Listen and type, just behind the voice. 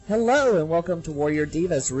Hello and welcome to Warrior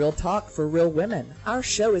Divas, Real Talk for Real Women. Our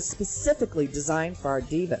show is specifically designed for our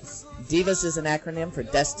divas. Divas is an acronym for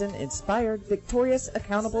Destined, Inspired, Victorious,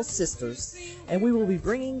 Accountable Sisters, and we will be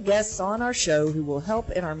bringing guests on our show who will help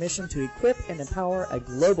in our mission to equip and empower a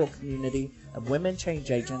global community of women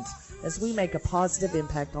change agents as we make a positive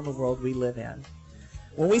impact on the world we live in.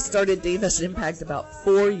 When we started Divas Impact about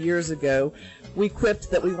 4 years ago, we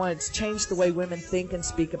quipped that we wanted to change the way women think and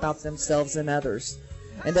speak about themselves and others.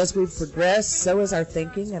 And as we've progressed, so is our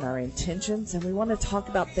thinking and our intentions, and we want to talk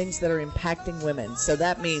about things that are impacting women. So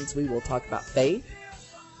that means we will talk about faith,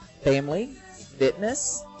 family,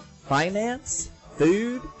 fitness, finance,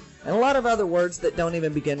 food, and a lot of other words that don't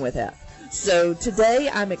even begin with F. So today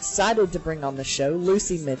I'm excited to bring on the show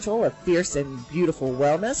Lucy Mitchell of Fierce and Beautiful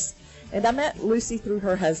Wellness. And I met Lucy through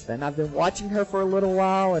her husband. I've been watching her for a little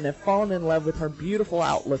while and have fallen in love with her beautiful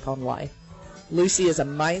outlook on life. Lucy is a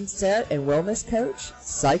mindset and wellness coach,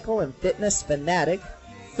 cycle and fitness fanatic,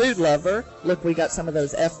 food lover, look, we got some of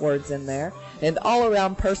those F words in there, and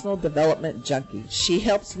all-around personal development junkie. She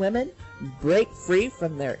helps women break free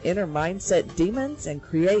from their inner mindset demons and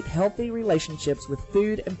create healthy relationships with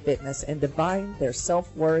food and fitness and divine their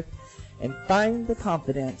self-worth and find the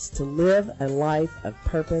confidence to live a life of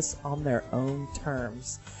purpose on their own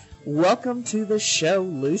terms. Welcome to the show,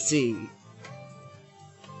 Lucy.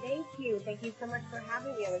 Thank you so much for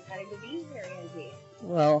having me. I'm excited to be here, Angie.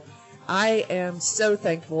 Well, I am so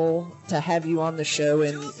thankful to have you on the show,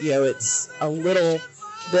 and it's a little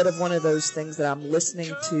bit of one of those things that I'm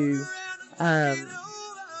listening to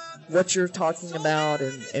what you're talking about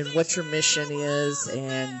and what your mission is,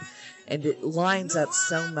 and it lines up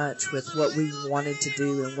so much with what we wanted to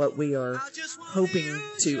do and what we are hoping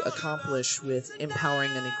to accomplish with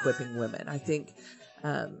empowering and equipping women. I think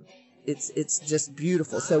it's just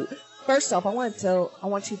beautiful. So first off, I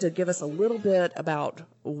want you to give us a little bit about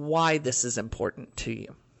why this is important to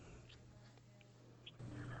you.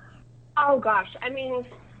 Oh gosh, I mean,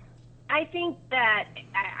 I think that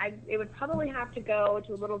it would probably have to go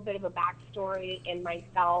to a little bit of a backstory in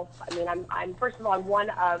myself. I mean, I'm first of all, I'm one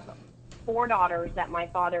of 4 daughters that my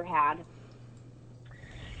father had.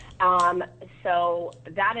 So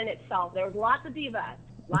that in itself, there was lots of divas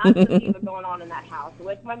going on in that house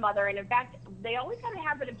with my mother. And in fact, they always had a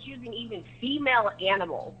habit of choosing even female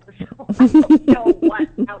animals. So I don't know what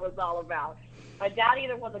that was all about. My dad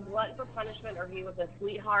either was a glutton for punishment or he was a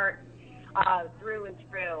sweetheart through and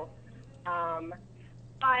through.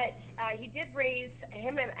 But he did raise,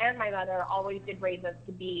 him and my mother always did raise us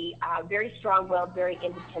to be very strong-willed, very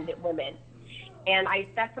independent women. And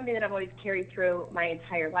that's something that I've always carried through my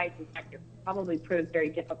entire life. In fact, it probably proved very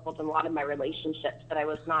difficult in a lot of my relationships that I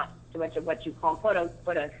was not so much of what you call, quote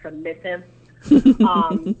unquote, a submissive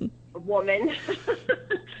woman.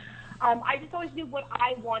 I just always knew what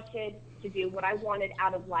I wanted to do, what I wanted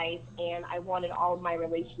out of life, and I wanted all of my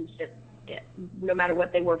relationships, no matter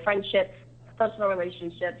what they were, friendships, personal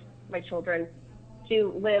relationships, my children,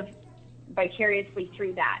 to live vicariously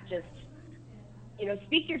through that. Just,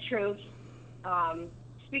 speak your truth.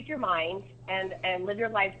 Speak your mind and live your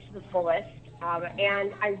life to the fullest.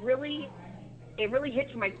 And it really hit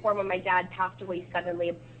to my core when my dad passed away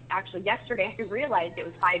suddenly. Actually, yesterday I realized it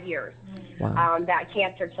was 5 years. Wow. That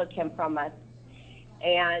cancer took him from us.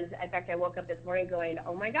 And in fact, I woke up this morning going,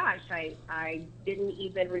 oh my gosh, I didn't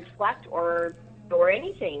even reflect or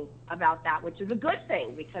anything about that, which is a good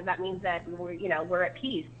thing because that means that we're at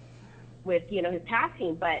peace with his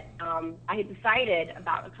passing. But I had decided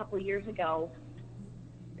about a couple of years ago,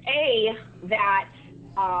 that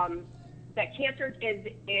cancer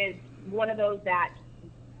is one of those that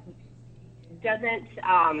doesn't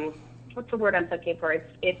what's the word I'm looking for?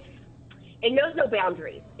 It knows no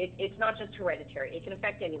boundaries. It's not just hereditary. It can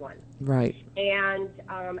affect anyone. Right. And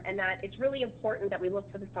that it's really important that we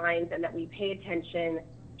look for the signs and that we pay attention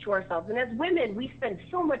to ourselves. And as women, we spend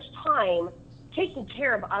so much time taking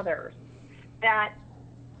care of others that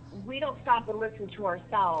we don't stop and listen to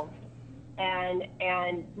ourselves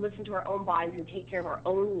and listen to our own bodies and take care of our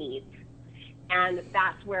own needs. And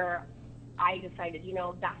that's where I decided,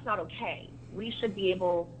 that's not okay. We should be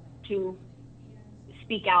able to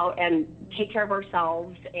speak out and take care of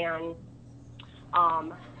ourselves. And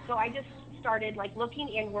so I just started looking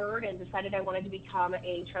inward and decided I wanted to become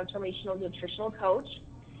a transformational nutritional coach.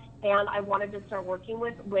 And I wanted to start working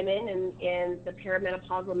with women in the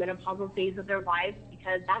perimenopausal, menopausal phase of their lives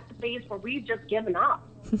because that's the phase where we've just given up.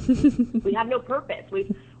 We have no purpose.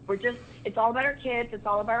 It's all about our kids. It's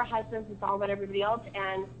all about our husbands. It's all about everybody else.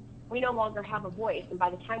 And we no longer have a voice. And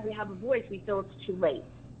by the time we have a voice, we feel it's too late.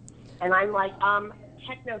 And I'm like,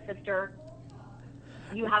 heck no, sister.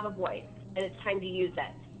 You have a voice, and it's time to use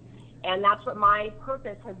it. And that's what my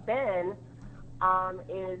purpose has been,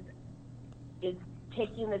 is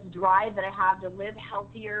taking this drive that I have to live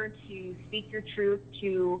healthier, to speak your truth,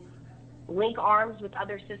 to link arms with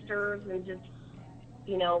other sisters, and just,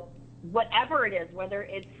 you know, whatever it is, whether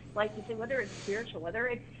it's, like you say, whether it's spiritual, whether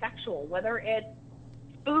it's sexual, whether it's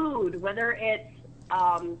food, whether it's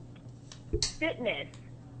fitness,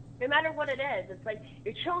 no matter what it is, it's like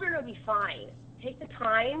your children will be fine. Take the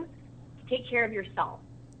time to take care of yourself.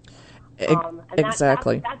 And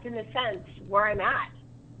exactly. That's in a sense where I'm at.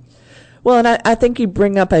 Well, and I think you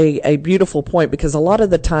bring up a beautiful point, because a lot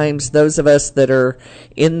of the times those of us that are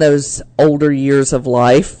in those older years of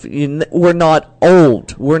life, we're not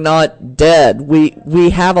old, we're not dead. We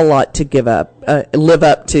have a lot to live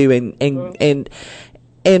up to,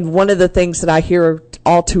 and one of the things that I hear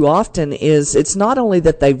all too often is it's not only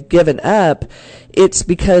that they've given up, it's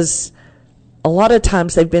because a lot of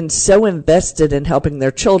times they've been so invested in helping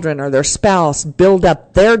their children or their spouse build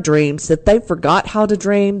up their dreams that they forgot how to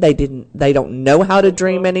dream. They don't know how to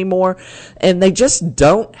dream anymore, and they just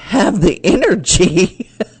don't have the energy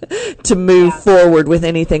to move forward with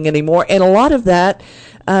anything anymore. And a lot of that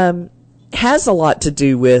has a lot to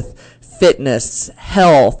do with fitness,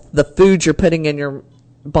 health, the food you're putting in your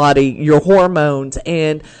body, your hormones,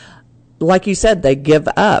 and like you said, they give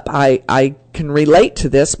up. I can relate to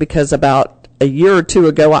this because about a year or two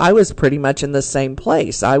ago, I was pretty much in the same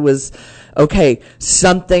place. I was, okay,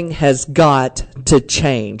 something has got to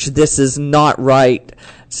change. This is not right.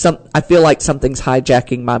 I feel like something's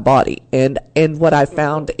hijacking my body. And what I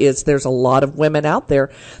found is there's a lot of women out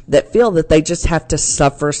there that feel that they just have to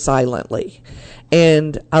suffer silently.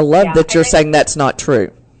 And I love that you're saying that's not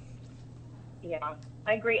true. Yeah,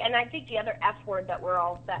 I agree. And I think the other F word that we're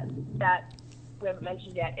all that we haven't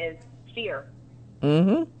mentioned yet is fear.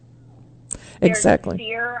 Mm-hmm. Exactly. There's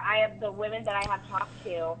fear. I have the women that I have talked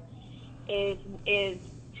to is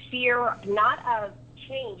fear not of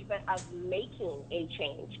change, but of making a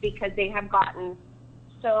change, because they have gotten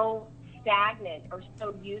so stagnant or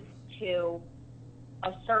so used to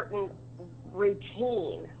a certain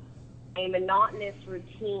routine, a monotonous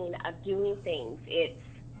routine of doing things.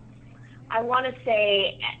 I want to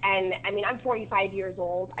say, and I mean, I'm 45 years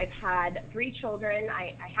old. I've had 3 children.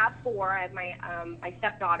 I have 4. I have my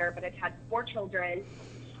stepdaughter, but I've had 4 children.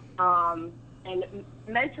 And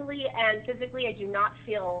mentally and physically, I do not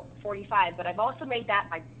feel 45. But I've also made that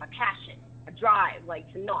a passion, a drive, like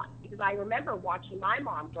to not. Because I remember watching my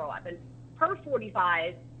mom grow up, and her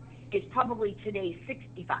 45 is probably today's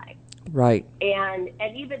 65. Right. And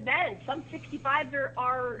even then, some 65s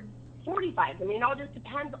are 45. I mean, it all just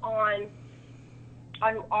depends on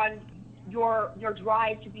your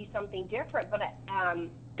drive to be something different. But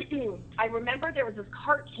I remember there was this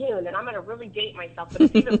cartoon, and I'm going to really date myself, but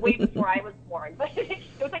it's even way before I was born. But it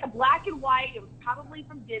was like a black and white. It was probably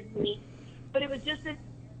from Disney, but it was just this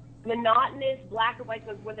monotonous black and white.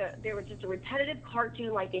 They were just a repetitive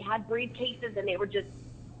cartoon, like they had briefcases and they were just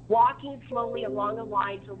walking slowly along a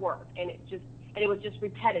line to work, and it was just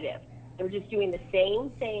repetitive. They were just doing the same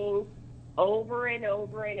thing over and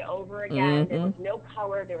over and over again. Mm-hmm. There was no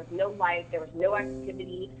color, there was no life, there was no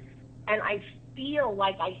activity. And I feel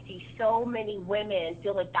like I see so many women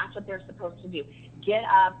feel like that's what they're supposed to do. Get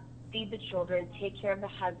up, feed the children, take care of the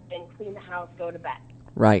husband, clean the house, go to bed.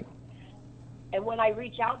 Right. And when I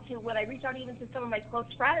reach out even to some of my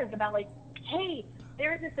close friends about, like, hey,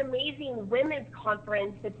 there's this amazing women's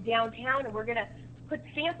conference that's downtown, and we're going to put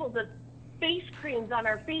samples of face creams on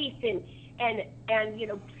our face and you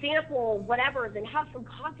know, sample whatever and have some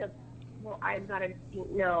cocktails. Well, I've got to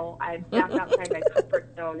no, that's outside my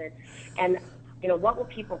comfort zone, and you know, what will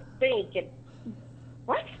people think? And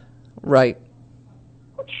what? Right.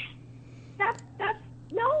 That's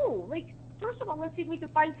no. Like, first of all, let's see if we can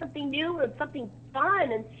find something new and something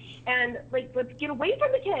fun, and like, let's get away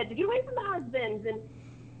from the kids, get away from the husbands, and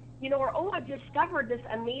you know, or I've discovered this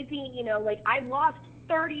amazing, you know, like I've lost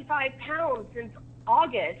 35 pounds since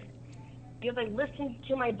August. Because I listened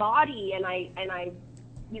to my body, and I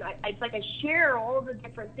you know, it's like I share all of the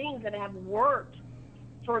different things that have worked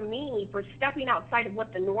for me for stepping outside of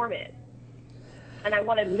what the norm is. And I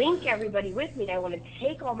want to link everybody with me. And I want to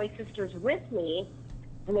take all my sisters with me.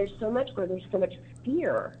 And there's so much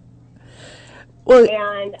fear. Well,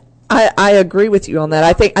 and I agree with you on that.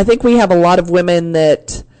 I think we have a lot of women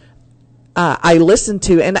that I listen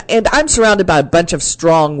to, and I'm surrounded by a bunch of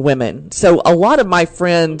strong women. So a lot of my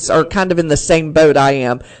friends are kind of in the same boat I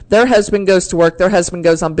am. Their husband goes to work, their husband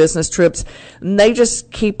goes on business trips, and they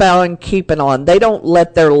just keep on keeping on. They don't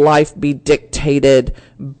let their life be dictated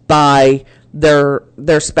by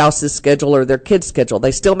their spouse's schedule or their kid's schedule.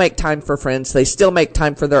 They still make time for friends. They still make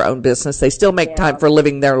time for their own business. They still make time for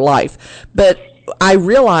living their life. But I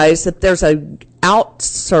realize that there's a out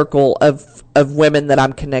circle of women that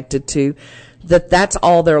I'm connected to, that's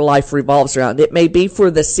all their life revolves around. It may be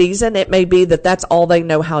for the season. It may be that that's all they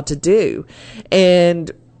know how to do.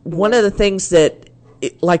 And one of the things that,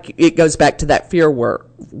 it goes back to that fear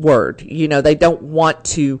word. You know, they don't want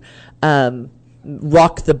to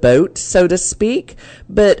rock the boat, so to speak.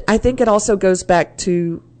 But I think it also goes back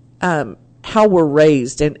to how we're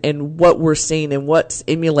raised and what we're seeing and what's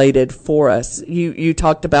emulated for us. You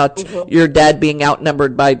talked about your dad being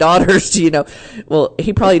outnumbered by daughters, you know. Well,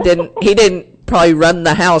 he didn't probably run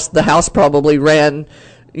the house. The house probably ran,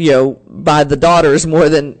 you know, by the daughters more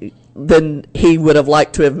than he would have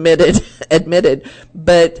liked to have admitted.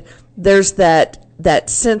 But there's that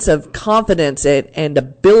sense of confidence and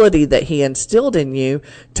ability that he instilled in you,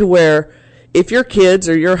 to where if your kids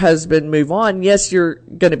or your husband move on, yes, you're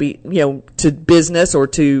going to be, you know, to business or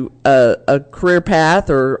to a career path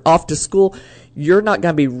or off to school. You're not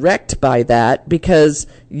going to be wrecked by that because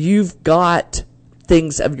you've got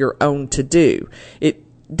things of your own to do. It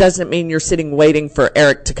doesn't mean you're sitting waiting for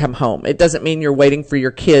Eric to come home. It doesn't mean you're waiting for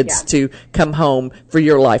your kids to come home for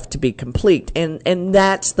your life to be complete. And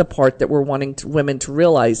that's the part that we're wanting women to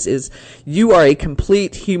realize, is you are a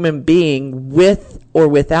complete human being with or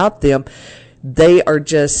without them. They are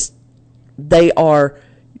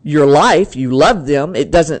your life. You love them.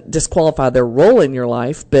 It doesn't disqualify their role in your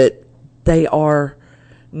life, but they are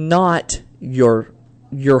not your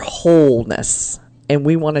wholeness. And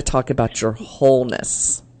we want to talk about your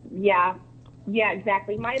wholeness. Yeah,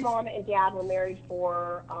 exactly. My mom and dad were married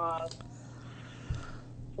for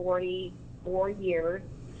 44 years.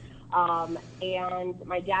 And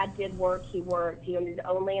my dad did work. He owned his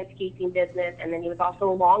own landscaping business, and then he was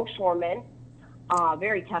also a longshoreman.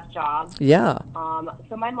 Very tough job. Yeah.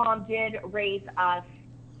 So my mom did raise us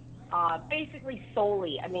basically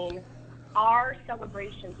solely. I mean, our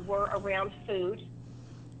celebrations were around food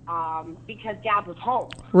because Dad was home.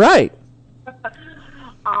 Right.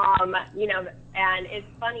 You know, and it's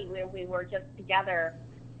funny, when we were just together,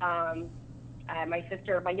 my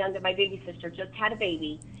baby sister just had a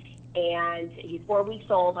baby, and he's 4 weeks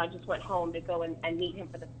old. I just went home to go and meet him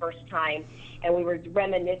for the first time, and we were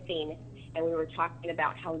reminiscing. And we were talking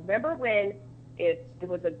about how, remember when it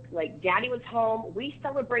was Daddy was home, we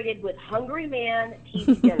celebrated with Hungry Man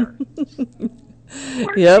TV dinner.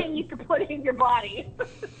 Worst thing you could put in your body.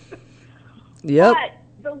 Yep. But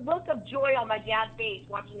the look of joy on my dad's face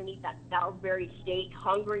watching him eat that Salisbury steak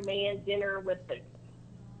Hungry Man dinner with the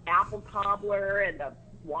apple cobbler and the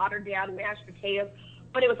watered down mashed potatoes.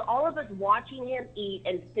 But it was all of us watching him eat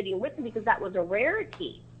and sitting with him, because that was a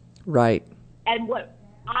rarity. Right. And what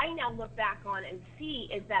I now look back on and see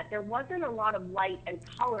is that there wasn't a lot of light and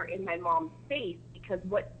color in my mom's face, because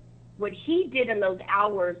what he did in those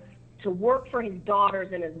hours to work for his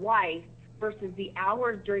daughters and his wife versus the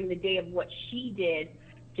hours during the day of what she did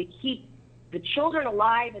to keep the children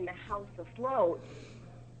alive and the house afloat,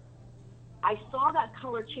 I saw that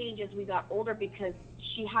color change as we got older, because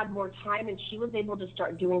she had more time and she was able to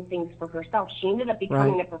start doing things for herself. She ended up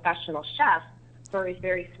becoming a professional chef for a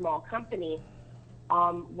very small company.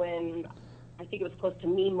 When I think it was close to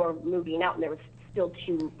me moving out, and there was still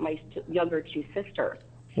my younger two sisters.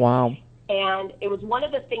 Wow. And it was one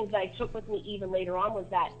of the things that I took with me even later on, was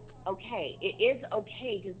that, okay, it is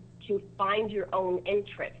okay to find your own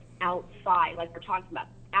interests outside, like we're talking about,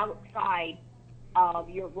 outside of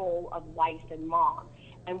your role of wife and mom.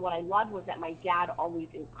 And what I loved was that my dad always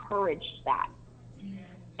encouraged that.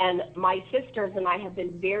 And my sisters and I have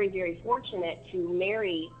been very, very fortunate to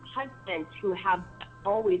marry husbands who have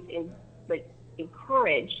always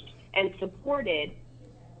encouraged and supported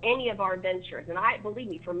any of our ventures. And believe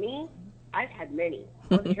me, for me, I've had many.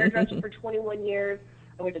 I was a hairdresser for 21 years.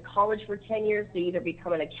 I went to college for 10 years to either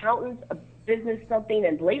become an accountant, a business something,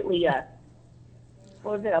 and lately a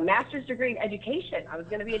master's degree in education. I was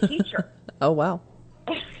going to be a teacher. Oh, wow.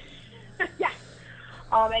 Yeah.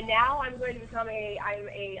 And now I'm going to become a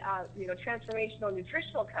transformational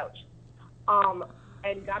nutritional coach.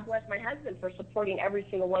 And God bless my husband for supporting every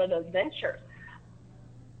single one of those ventures.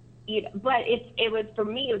 But it was, for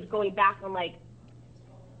me, it was going back on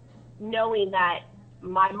knowing that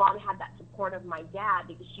my mom had that support of my dad,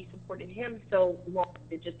 because she supported him so long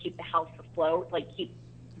to just keep the house afloat, keep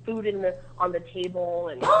food on the table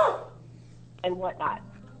and whatnot.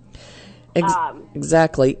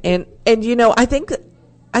 Exactly. And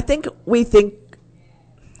I think we think,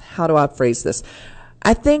 how do I phrase this?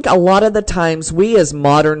 I think a lot of the times we as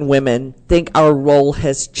modern women think our role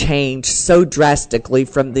has changed so drastically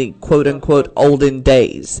from the quote unquote olden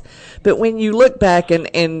days. But when you look back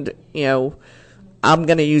and you know, I'm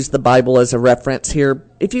going to use the Bible as a reference here.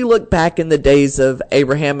 If you look back in the days of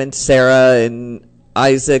Abraham and Sarah and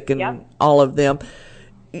Isaac and all of them,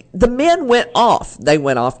 the men went off. They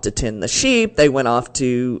went off to tend the sheep. They went off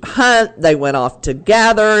to hunt. They went off to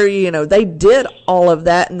gather. You know, they did all of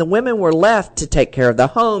that. And the women were left to take care of the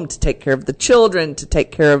home, to take care of the children, to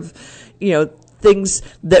take care of, you know, things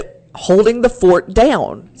that holding the fort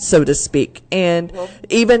down, so to speak. And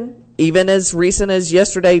even as recent as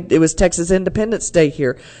yesterday, it was Texas Independence Day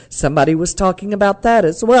here. Somebody was talking about that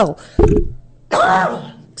as well.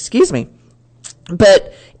 Excuse me.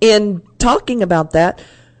 But in talking about that,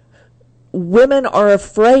 women are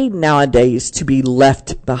afraid nowadays to be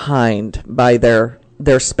left behind by their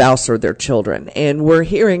spouse or their children. And we're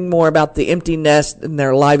hearing more about the empty nest and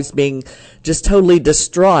their lives being just totally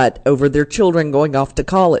distraught over their children going off to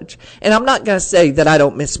college. And I'm not going to say that I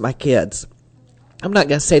don't miss my kids. I'm not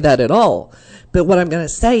going to say that at all. But what I'm going to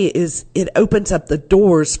say is it opens up the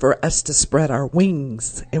doors for us to spread our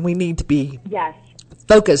wings. And we need to be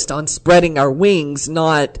focused on spreading our wings,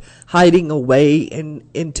 not hiding away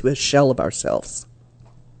into a shell of ourselves.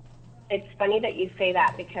 It's funny that you say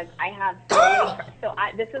that because I have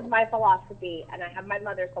this is my philosophy, and I have my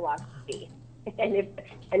mother's philosophy. And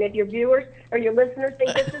if your viewers or your listeners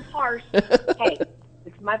think this is harsh, hey,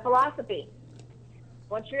 this is my philosophy.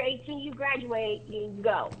 Once you're 18, you graduate, you need to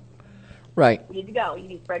go. Right. You need to go. You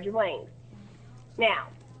need to spread your wings. Now,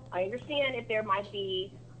 I understand if there might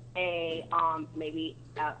be maybe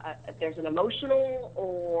if there's an emotional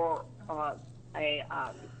or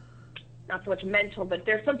not so much mental, but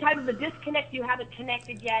there's some type of a disconnect. You haven't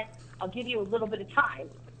connected yet. I'll give you a little bit of time.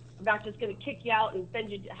 I'm not just going to kick you out and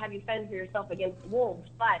have you fend for yourself against wolves.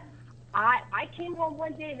 But I came home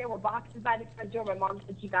one day and there were boxes by the front door. My mom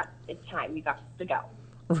said, it's time. You got to go.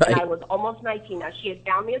 Right. And I was almost 19. Now, she had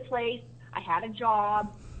found me a place. I had a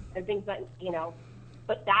job and things like,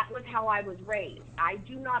 but that was how I was raised. I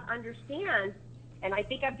do not understand, and I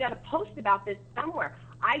think I've done a post about this somewhere.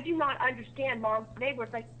 I do not understand moms today where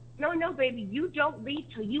it's like, no, baby, you don't leave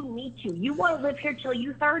till you need to. You want to live here till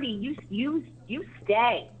you're 30. You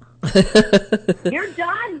stay. You're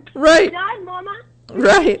done. Right. You're done, Mama.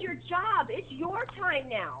 Right. It's your job. It's your time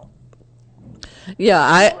now. Yeah,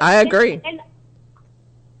 I agree. And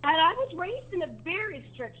I was raised in a very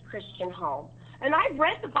strict Christian home. And I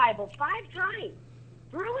read the Bible 5 times,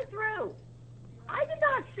 through and through. I did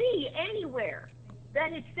not see anywhere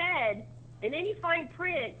that it said in any fine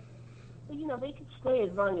print, they can stay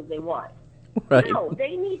as long as they want. Right. No,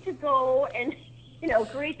 they need to go and,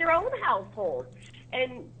 create their own household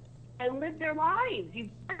and live their lives.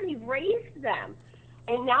 You've raised them.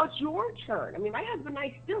 And now it's your turn. I mean, my husband and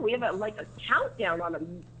I we have a countdown on a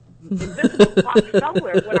invisible clock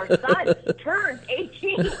somewhere when our son turns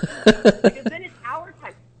 18. Because then it's our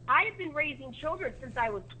time. I have been raising children since I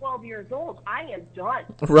was 12 years old. I am done.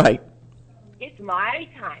 Right. It's my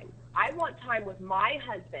time. I want time with my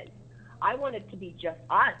husband. I want it to be just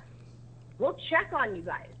us. We'll check on you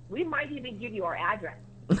guys. We might even give you our address.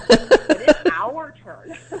 But it's our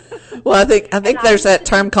turn. Well, I think there's that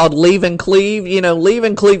term called leave and cleave. Leave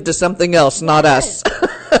and cleave to something else, not us.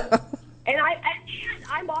 And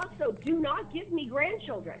I'm also, do not give me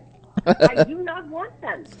grandchildren. I do not want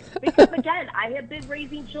them. Because, again, I have been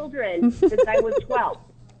raising children since I was 12.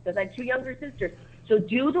 Because I have 2 younger sisters. So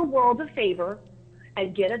do the world a favor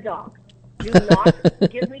and get a dog. Do not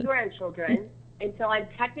give me grandchildren until I'm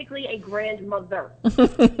technically a grandmother. And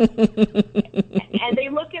they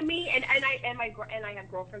look at me, and I have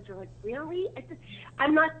girlfriends who are like, really?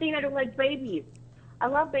 I'm not saying I don't like babies. I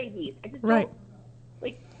love babies. I just don't.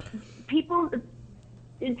 Like, people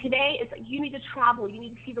in today, it's like you need to travel. You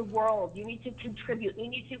need to see the world. You need to contribute. You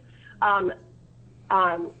need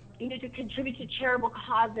to contribute to charitable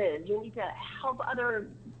causes. You need to help other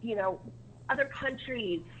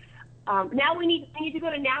countries. Now we need to go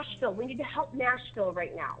to Nashville. We need to help Nashville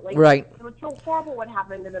right now. Right. It was so horrible what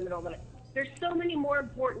happened in the middle of it. There's so many more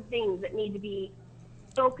important things that need to be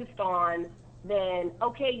focused on than,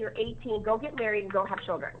 okay, you're 18, go get married and go have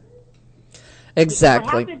children. Exactly.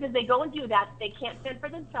 Because what happens is they go and do that, they can't fend for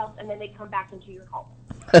themselves, and then they come back into your home.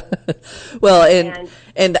 Well,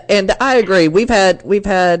 and I agree. We've got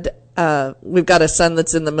a son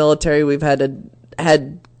that's in the military. We've had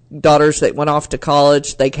daughters that went off to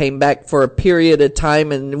college. They came back for a period of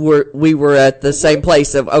time, and we were at the same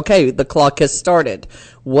place of, okay, the clock has started.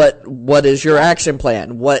 What is your action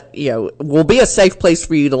plan? What, will be a safe place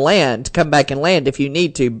for you to land, come back and land if you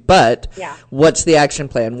need to, but what's the action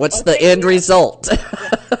plan? What's the end result?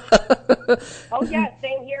 Oh, yeah,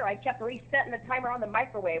 same here. I kept resetting the timer on the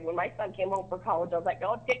microwave when my son came home from college. I was like,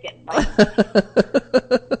 oh, ticket. But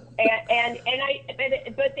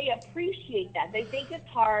they appreciate that. They think it's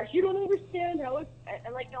harsh. You don't understand how it's.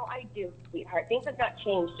 I'm like, no, I do, sweetheart. Things have not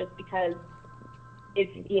changed just because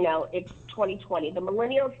it's 2020. The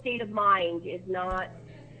millennial state of mind is not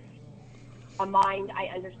a mind I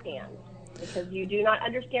understand, because you do not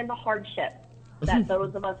understand the hardship that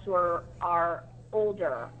those of us who are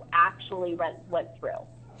older actually went through.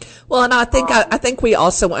 Well, and I think we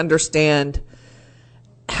also understand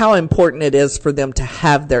how important it is for them to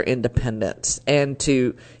have their independence, and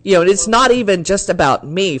to, it's not even just about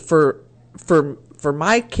me. For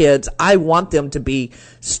my kids, I want them to be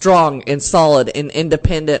strong and solid and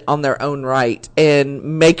independent on their own right,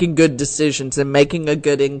 and making good decisions and making a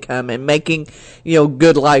good income and making,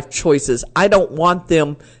 good life choices. I don't want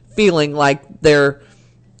them feeling like they're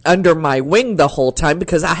under my wing the whole time,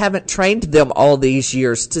 because I haven't trained them all these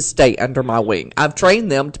years to stay under my wing. I've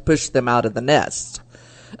trained them to push them out of the nest.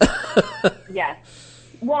 Yes.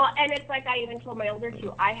 Well, and it's like I even told my older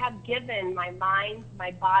two, I have given my mind,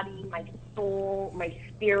 my body, my soul, my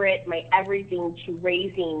spirit, my everything to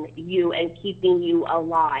raising you and keeping you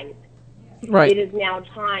alive. Right. It is now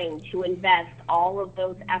time to invest all of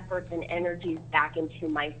those efforts and energies back into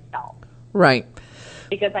myself. Right.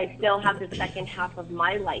 Because I still have the second half of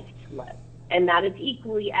my life to live. And that is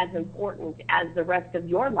equally as important as the rest of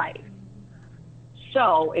your life.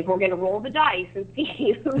 So if we're going to roll the dice and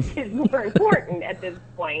see who's is more important at this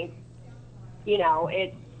point,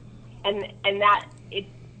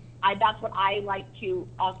 that's what I like to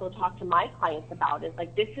also talk to my clients about, is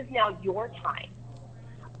like, this is now your time.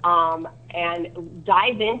 And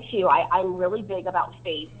dive into, I'm really big about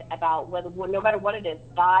faith, about no matter what it is,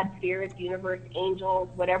 God, spirits, universe, angels,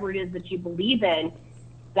 whatever it is that you believe in,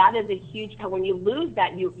 that is a huge, when you lose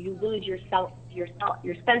that, you lose your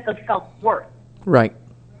sense of self-worth. Right.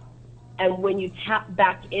 And when you tap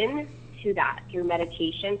back into that through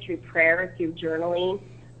meditation, through prayer, through journaling,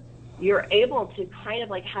 you're able to kind of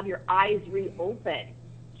like have your eyes reopen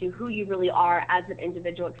to who you really are as an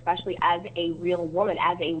individual, especially as a real woman,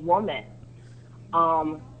 as a woman.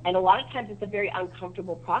 And a lot of times it's a very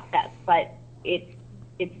uncomfortable process, but it's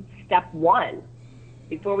step one.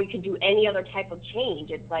 Before we can do any other type of change,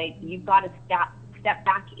 it's like you've got to step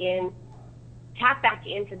back in, tap back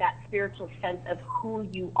into that spiritual sense of who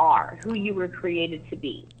you are, who you were created to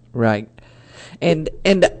be. Right. And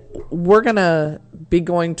we're going to be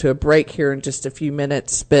going to a break here in just a few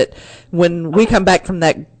minutes, but when we come back from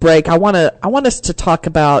that break, I want us to talk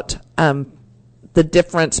about the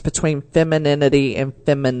difference between femininity and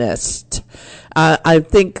feminist. I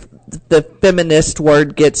think the feminist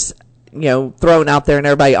word gets, thrown out there, and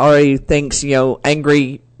everybody already thinks,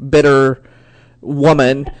 angry, bitter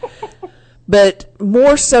woman. But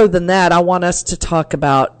more so than that, I want us to talk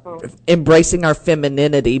about embracing our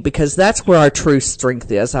femininity, because that's where our true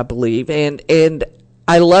strength is, I believe. And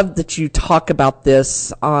I love that you talk about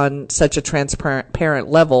this on such a transparent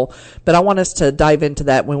level, but I want us to dive into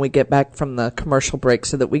that when we get back from the commercial break,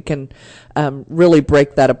 so that we can really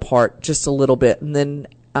break that apart just a little bit. And then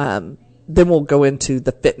we'll go into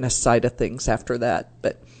the fitness side of things after that.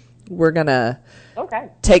 But we're going to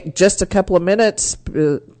take just a couple of minutes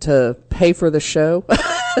to pay for the show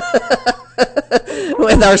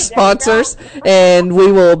with our sponsors, and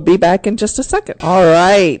we will be back in just a second. All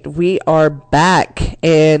right, we are back,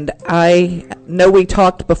 and I know we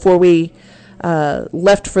talked before we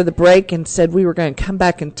left for the break and said we were going to come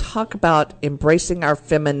back and talk about embracing our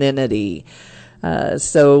femininity.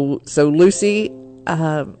 So Lucy,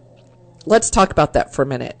 let's talk about that for a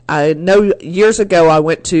minute. I know years ago I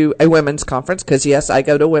went to a women's conference, because yes, I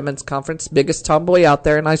go to women's conference, biggest tomboy out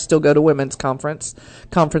there, and I still go to women's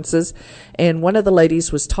conferences. And one of the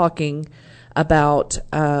ladies was talking about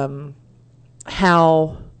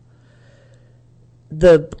how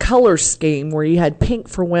the color scheme, where you had pink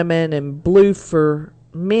for women and blue for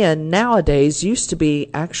men, nowadays used to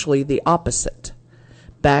be actually the opposite.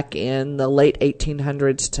 Back in the late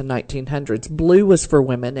 1800s to 1900s, blue was for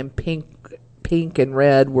women and pink and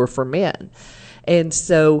red were for men. And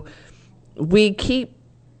so we keep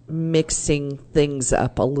mixing things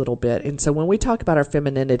up a little bit. And so when we talk about our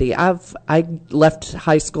femininity, I left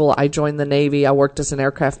high school, I joined the Navy, I worked as an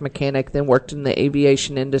aircraft mechanic, then worked in the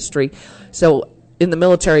aviation industry. So in the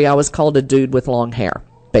military, I was called a dude with long hair.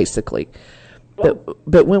 basically.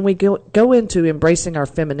 But when we go into embracing our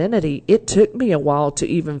femininity, it took me a while to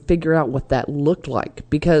even figure out what that looked like,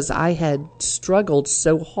 because I had struggled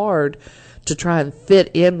so hard to try and fit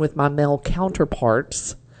in with my male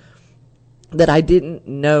counterparts that I didn't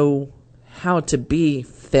know how to be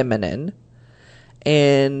feminine.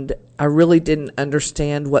 And I really didn't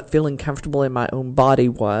understand what feeling comfortable in my own body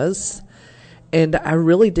was. And I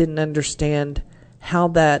really didn't understand how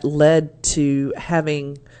that led to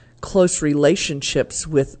having close relationships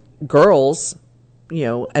with girls,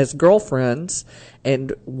 as girlfriends,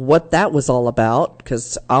 and what that was all about,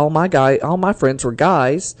 because all my friends were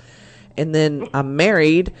guys. And then I'm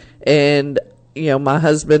married, and my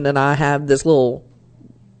husband and I have this little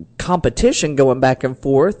competition going back and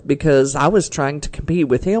forth, because I was trying to compete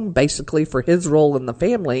with him basically for his role in the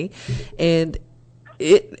family, and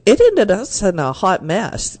it ended us in a hot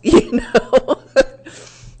mess,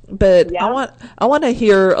 But yeah. I want to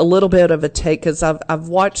hear a little bit of a take, because I've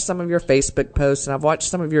watched some of your Facebook posts, and I've watched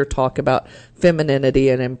some of your talk about femininity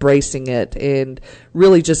and embracing it and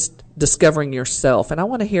really just discovering yourself. And I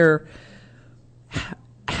want to hear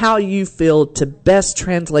how you feel to best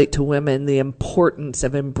translate to women the importance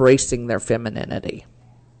of embracing their femininity.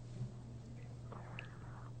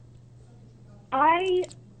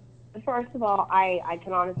 First of all, I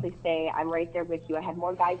can honestly say I'm right there with you. I have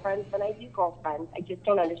more guy friends than I do girlfriends. I just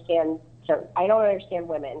don't understand. I don't understand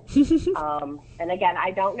women. And again,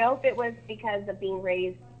 I don't know if it was because of being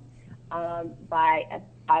raised by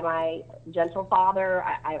my gentle father.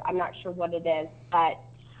 I'm not sure what it is, but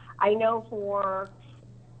I know for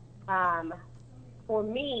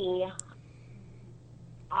me,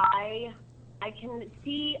 I can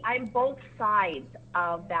see I'm both sides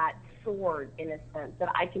of that sword, in a sense, that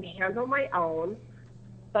I can handle my own,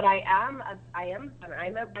 but I am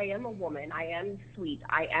a woman. I am sweet.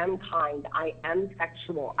 I am kind. I am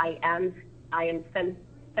sexual. I am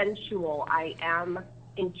sensual. I am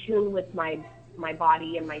in tune with my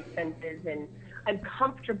body and my senses, and I'm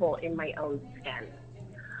comfortable in my own skin.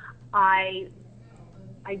 I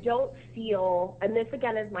don't feel, and this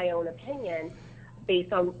again is my own opinion,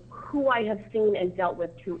 based on who I have seen and dealt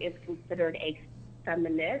with who is considered a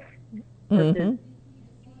feminist versus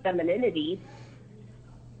femininity,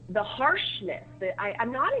 the harshness.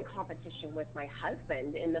 I'm not in competition with my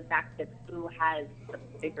husband in the fact that who has the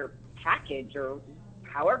bigger package, or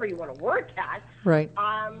however you want to word that. Right.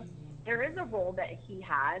 There is a role that he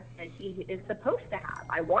has that he is supposed to have.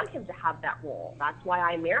 I want him to have that role. That's why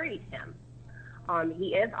I married him.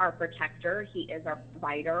 He is our protector. He is our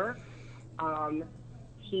provider.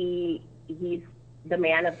 He's the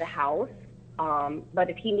man of the house. But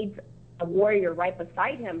if he needs a warrior right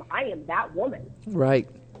beside him, I am that woman. Right.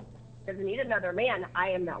 Doesn't need another man. I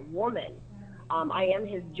am that woman. I am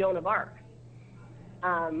his Joan of Arc.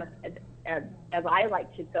 As I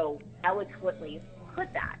like to so eloquently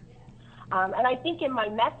put that. And I think in my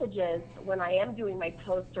messages, when I am doing my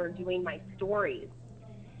posts or doing my stories,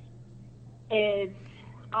 is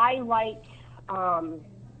I like I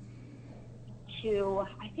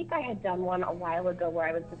think I had done one a while ago where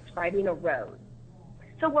I was describing a rose.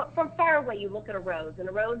 So from far away, you look at a rose, and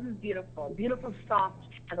a rose is beautiful, soft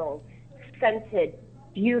petals, scented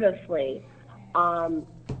beautifully,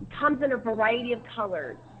 comes in a variety of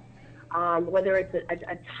colors, whether it's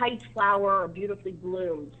a tight flower or beautifully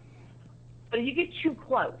bloomed. But if you get too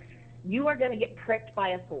close, you are going to get pricked by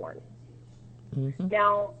a thorn. Mm-hmm.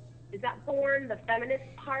 Now, is that thorn the feminist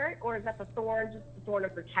part, or is that the thorn just the thorn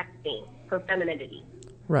of protecting for femininity?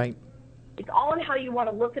 Right. It's all in how you want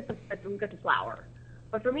to look at the flower.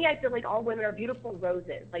 But for me, I feel like all women are beautiful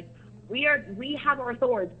roses. Like we have our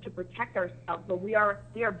thorns to protect ourselves, but we are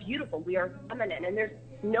beautiful. We are feminine, and there's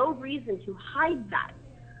no reason to hide that,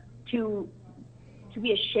 to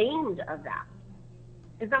be ashamed of that.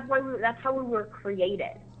 Because that's how we were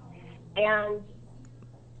created, and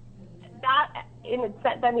that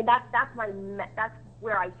that's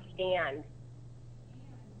where I stand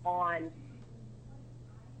on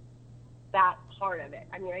that part of it.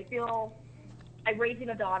 I mean, I feel I'm raising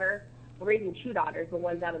a daughter. We're raising two daughters, but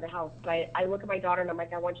one's out of the house. But I look at my daughter and I'm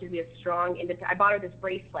like, I want you to be a strong, independent. I bought her this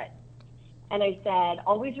bracelet, and I said,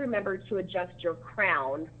 always remember to adjust your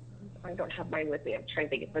crown. I don't have mine with me. I'm trying to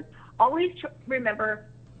think of it. Always remember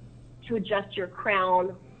to adjust your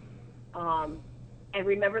crown, and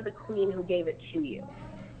remember the queen who gave it to you.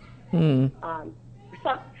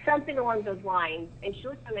 Something along those lines. And she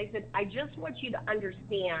looked at me and I said, I just want you to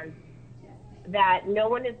understand that no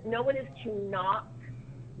one is to knock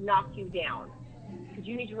you down, because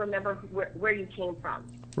you need to remember where you came from,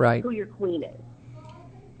 right? Who your queen is.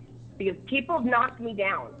 Because people have knocked me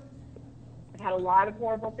down. I've had a lot of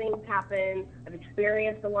horrible things happen. I've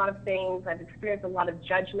experienced a lot of things. I've experienced a lot of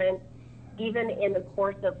judgment. Even in the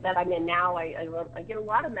course of that I'm in now, I get a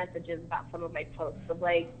lot of messages about some of my posts of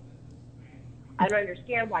like, I don't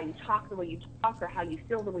understand why you talk the way you talk or how you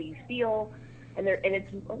feel the way you feel. And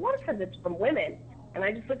it's a lot of times it's from women. And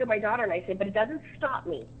I just look at my daughter and I say, but it doesn't stop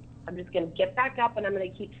me. I'm just going to get back up and I'm going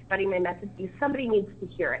to keep spreading my message. Somebody needs to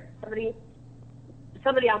hear it.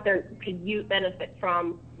 Somebody out there could benefit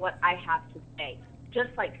from what I have to say, just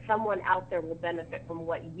like someone out there will benefit from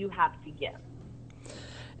what you have to give.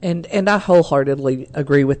 And I wholeheartedly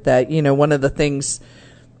agree with that. You know, one of the things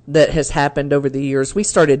that has happened over the years, we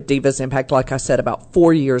started Divas Impact, like I said, about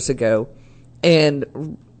 4 years ago.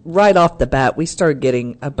 And right off the bat, we started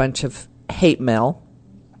getting a bunch of hate mail,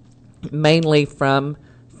 mainly from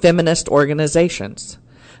feminist organizations.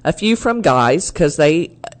 A few from guys, because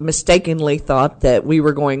they mistakenly thought that we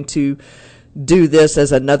were going to do this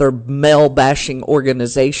as another male-bashing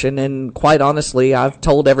organization. And quite honestly, I've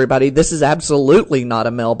told everybody this is absolutely not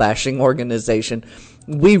a male-bashing organization.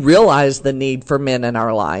 We realize the need for men in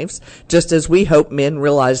our lives, just as we hope men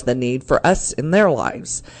realize the need for us in their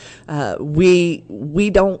lives. I'm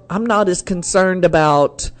not as concerned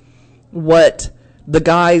about what the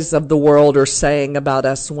guys of the world are saying about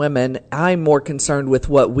us women. I'm more concerned with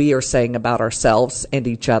what we are saying about ourselves and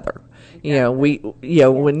each other.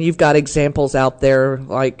 When you've got examples out there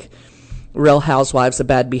like Real Housewives of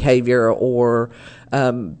Bad Behavior or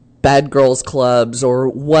Bad Girls Clubs or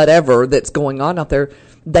whatever that's going on out there,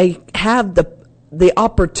 they have the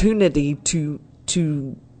opportunity to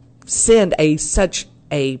send such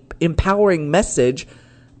a empowering message,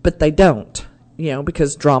 but they don't,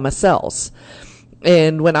 because drama sells.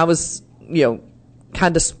 And when I was,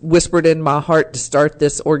 kind of whispered in my heart to start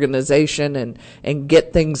this organization and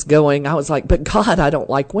get things going, I was like, but God, I don't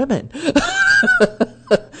like women.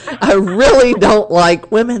 I really don't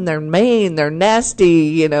like women. They're mean. They're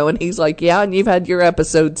nasty, and he's like, yeah, and you've had your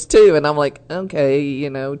episodes too. And I'm like, okay,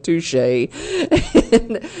 touche.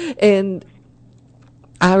 and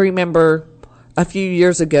I remember a few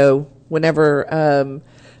years ago, whenever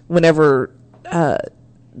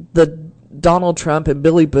the Donald Trump and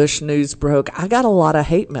Billy Bush news broke, I got a lot of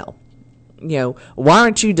hate mail. Why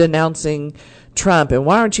aren't you denouncing Trump? And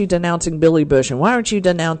why aren't you denouncing Billy Bush? And why aren't you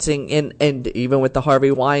denouncing, and even with the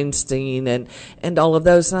Harvey Weinstein and all of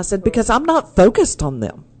those? And I said, because I'm not focused on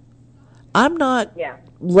them. I'm not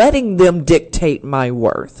letting them dictate my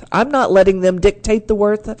worth. I'm not letting them dictate the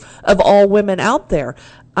worth of all women out there.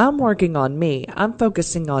 I'm working on me. I'm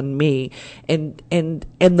focusing on me and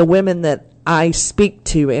the women that I speak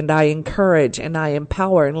to and I encourage and I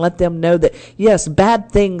empower and let them know that, yes,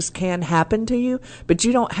 bad things can happen to you, but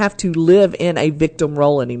you don't have to live in a victim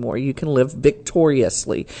role anymore. You can live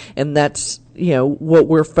victoriously. And that's, what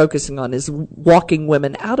we're focusing on is walking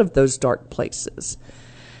women out of those dark places.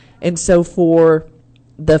 And so for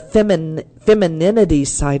the femininity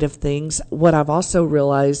side of things, what I've also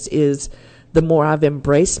realized is the more I've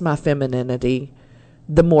embraced my femininity,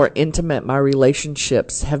 the more intimate my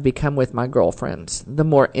relationships have become with my girlfriends, the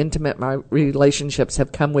more intimate my relationships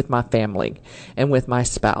have come with my family and with my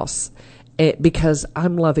spouse, because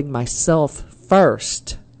I'm loving myself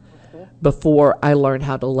first before I learn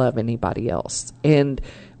how to love anybody else. And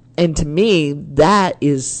to me, that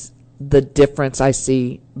is the difference I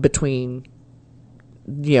see between,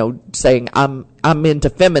 saying I'm into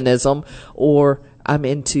feminism or I'm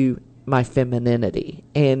into my femininity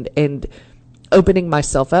and opening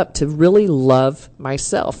myself up to really love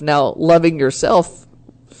myself. Now, loving yourself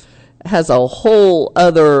has a whole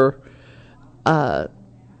other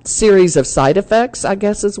series of side effects, I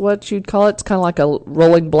guess is what you'd call it. It's kind of like a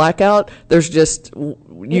rolling blackout. There's just,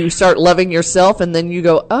 you start loving yourself and then you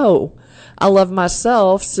go, oh, I love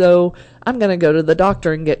myself, so I'm going to go to the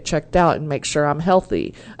doctor and get checked out and make sure I'm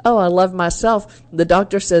healthy. Oh, I love myself. The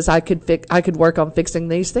doctor says I could work on fixing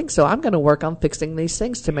these things, so I'm going to work on fixing these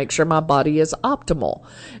things to make sure my body is optimal.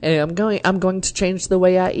 And I'm going to change the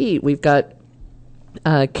way I eat. We've got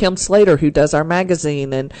Kim Slater, who does our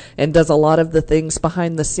magazine and does a lot of the things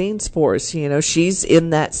behind the scenes for us. She's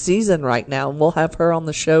in that season right now, and we'll have her on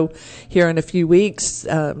the show here in a few weeks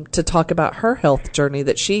to talk about her health journey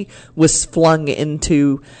that she was flung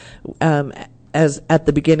into as at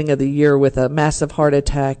the beginning of the year with a massive heart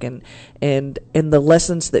attack and the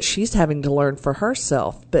lessons that she's having to learn for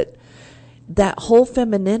herself. But that whole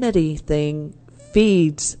femininity thing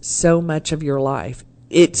feeds so much of your life.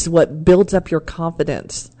 It's what builds up your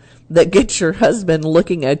confidence that gets your husband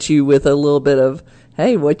looking at you with a little bit of,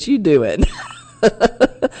 hey, what you doing?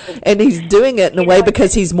 And he's doing it in a way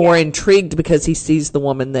because he's more intrigued because he sees the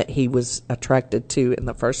woman that he was attracted to in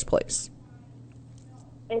the first place.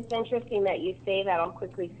 It's interesting that you say that. I'll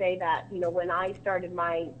quickly say that, when I started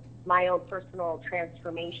my own personal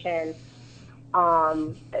transformation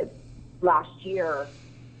last year,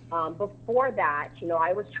 before that,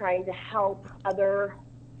 I was trying to help other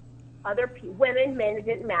women, men, it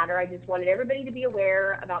didn't matter. I just wanted everybody to be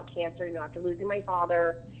aware about cancer, after losing my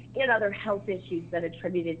father and other health issues that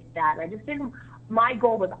attributed to that. And I just didn't, my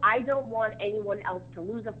goal was I don't want anyone else to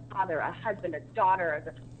lose a father, a husband, a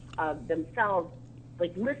daughter, themselves.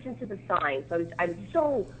 Like, listen to the signs. So I was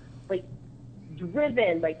so, like,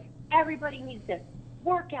 driven. Like, everybody needs to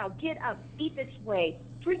work out, get up, eat this way,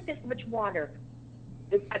 drink this much water.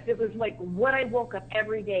 It was like what I woke up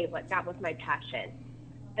every day, like that was my passion.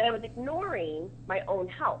 And I was ignoring my own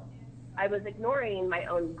health. I was ignoring my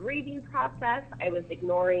own grieving process. I was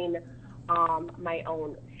ignoring my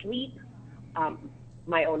own sleep,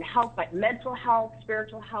 my own health, my mental health,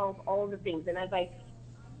 spiritual health, all of the things. And as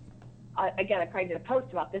again, I probably did a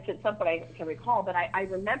post about this. It's something I can recall, but I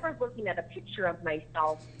remember looking at a picture of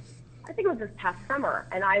myself, I think it was this past summer,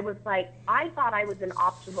 and I was like, I thought I was in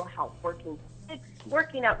optimal health,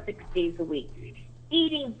 working out 6 days a week,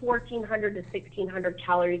 eating 1,400 to 1,600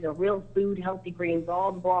 calories of real food, healthy greens,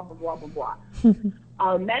 all blah, blah, blah, blah,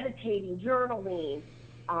 blah. Meditating, journaling,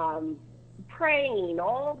 praying,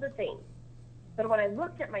 all the things. But when I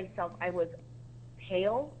looked at myself, I was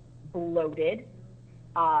pale, bloated,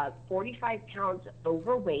 45 pounds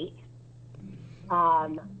overweight.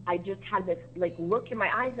 I just had this like look in my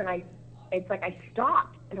eyes, and it's like I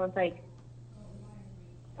stopped, and I was like,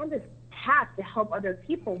 on this path to help other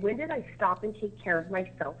people, when did I stop and take care of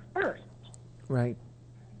myself first? Right.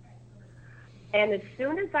 And as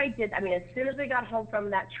soon as I did, as soon as I got home from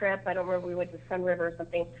that trip, I don't remember, we went to Sun River or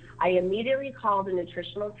something, I immediately called a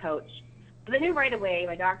nutritional coach. But I knew right away,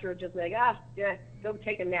 my doctor was just like, yeah, go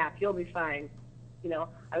take a nap, you'll be fine.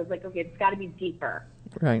 I was like, okay, it's got to be deeper.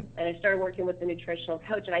 Right. And I started working with the nutritional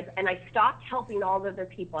coach, and I stopped helping all the other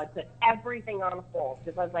people. I put everything on hold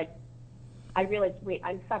because I was like, I realized, wait,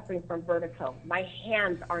 I'm suffering from vertigo. My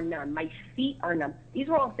hands are numb. My feet are numb. These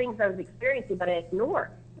were all things I was experiencing, but I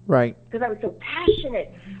ignored. Right. Because I was so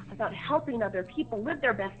passionate about helping other people live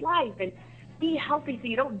their best life and be healthy so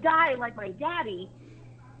you don't die like my daddy,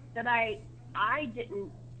 that I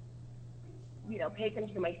didn't, pay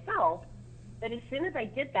attention to myself. But as soon as I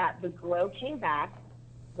did that, the glow came back,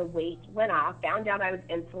 the weight went off, found out I was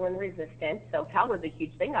insulin resistant. So that was a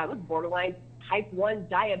huge thing. I was borderline type 1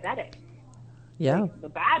 diabetic. Yeah. Like the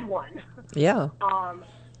bad one. Yeah.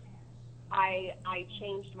 I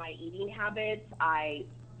changed my eating habits. I,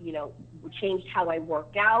 changed how I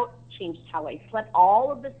worked out, changed how I slept.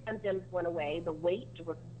 All of the symptoms went away. The weight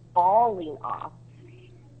was falling off.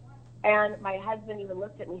 And my husband even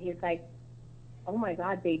looked at me. He was like, oh my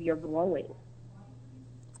God, baby, you're glowing.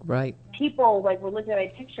 Right. People were looking at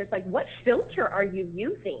my pictures like, what filter are you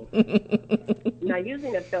using? I'm not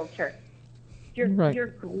using a filter. You're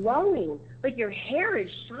glowing. Like your hair is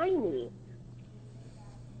shiny.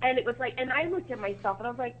 And it was like, and I looked at myself and I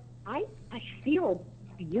was like, I feel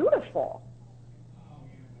beautiful.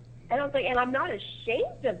 And I was like, and I'm not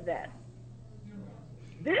ashamed of this.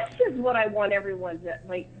 This is what I want everyone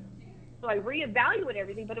to so I reevaluated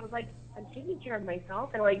everything, but it was like, I'm taking care of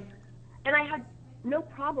myself, and I had no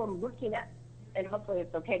problem looking at, and hopefully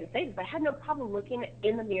it's okay to say this, I had no problem looking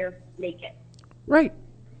in the mirror naked. Right.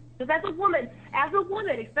 Because as a woman,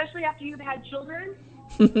 especially after you've had children,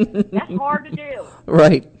 that's hard to do.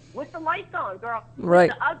 Right. With the lights on, girl.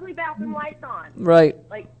 Right. With the ugly bathroom lights on. Right.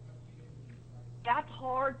 That's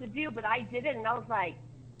hard to do, but I did it, and I was like,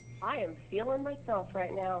 I am feeling myself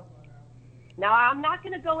right now. Now, I'm not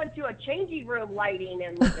going to go into a changing room lighting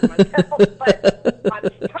and look at myself, but I'm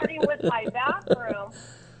starting with my bathroom.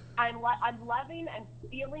 I'm loving and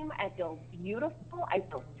feeling. I feel beautiful. I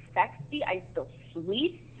feel sexy. I feel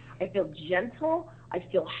sweet. I feel gentle. I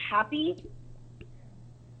feel happy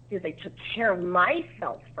because I took care of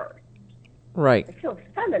myself first. Right. I feel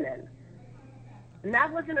feminine. And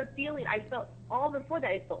that wasn't a feeling. I felt all before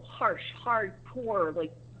that. I felt harsh, hardcore,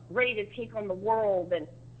 ready to take on the world and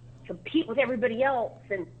compete with everybody else.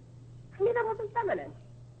 And to me, that wasn't feminine.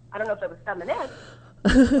 I don't know if it was feminine.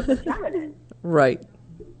 It was feminine. Right.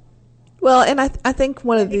 Well, and I think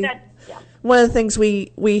one of the things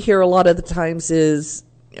we hear a lot of the times is,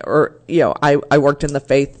 I worked in the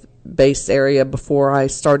faith-based area before I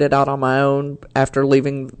started out on my own after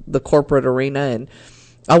leaving the corporate arena, and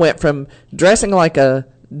I went from dressing like a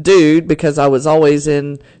dude because I was always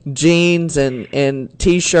in jeans and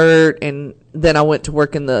t-shirt, and then I went to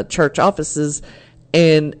work in the church offices,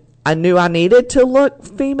 and I knew I needed to look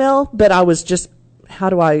female, but I was just,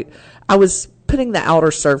 I was putting the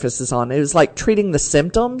outer surfaces on. It was like treating the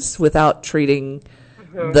symptoms without treating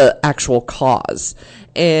the actual cause.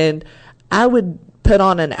 And I would put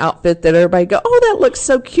on an outfit that everybody go, oh, that looks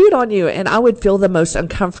so cute on you. And I would feel the most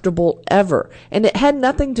uncomfortable ever. And it had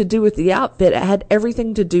nothing to do with the outfit. It had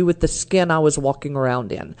everything to do with the skin I was walking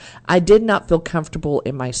around in. I did not feel comfortable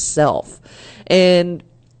in myself. And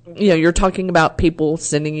you know, you're talking about people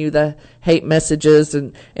sending you the hate messages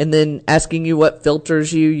and then asking you what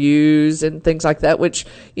filters you use and things like that, which,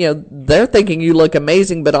 you know, they're thinking you look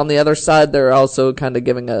amazing, but on the other side, they're also kind of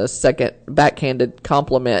giving a second backhanded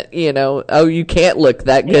compliment, you know, oh, you can't look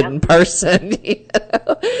that good in person. You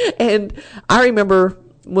know? And I remember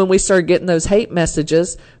when we started getting those hate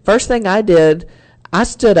messages, first thing I did, I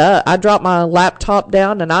stood up, I dropped my laptop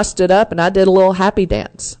down and I stood up and I did a little happy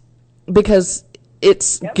dance because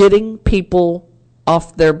it's getting people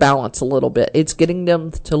off their balance a little bit. It's getting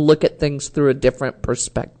them to look at things through a different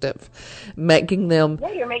perspective, making them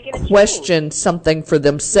question something for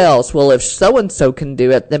themselves. Well, if so-and-so can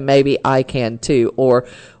do it, then maybe I can too. Or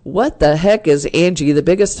what the heck is Angie, the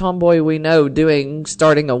biggest tomboy we know,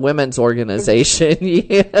 starting a women's organization?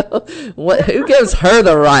 You know, who gives her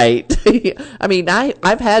the right? I mean,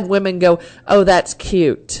 I've had women go, oh, that's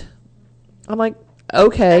cute. I'm like,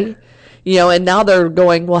 okay. You know, and now they're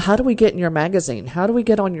going, well, how do we get in your magazine? How do we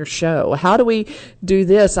get on your show? How do we do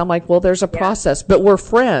this? I'm like, well, there's a process, but we're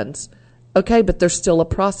friends. Okay, but there's still a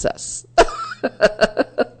process.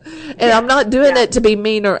 And I'm not doing it to be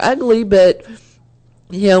mean or ugly, but,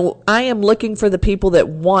 you know, I am looking for the people that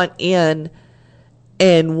want in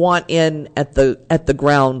and want in at the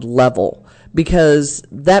ground level, because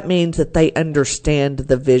that means that they understand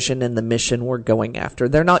the vision and the mission we're going after.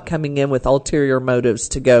 They're not coming in with ulterior motives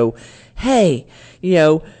to go, hey, you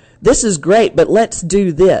know, this is great, but let's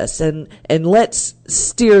do this and let's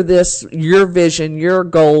steer this, your vision, your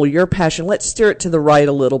goal, your passion. Let's steer it to the right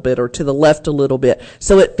a little bit or to the left a little bit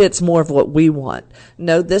so it fits more of what we want.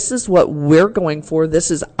 No, this is what we're going for.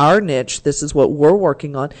 This is our niche. This is what we're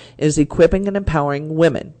working on, is equipping and empowering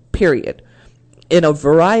women, period, in a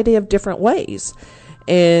variety of different ways.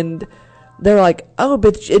 And they're like, oh,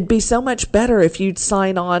 but it'd be so much better if you'd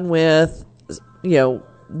sign on with, you know,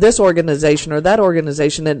 this organization or that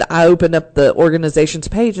organization. And I open up the organization's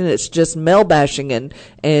page and it's just male bashing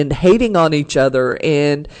and hating on each other.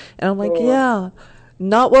 And I'm like, yeah,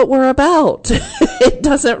 not what we're about. It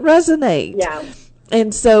doesn't resonate. Yeah.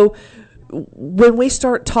 And so when we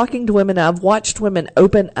start talking to women, I've watched women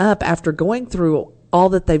open up after going through all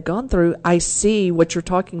that they've gone through. I see what you're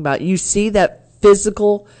talking about. You see that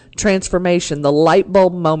physical transformation, the light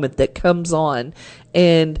bulb moment that comes on,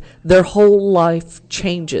 and their whole life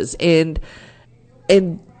changes. And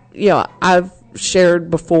you know, I've shared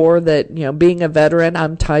before that, you know, being a veteran,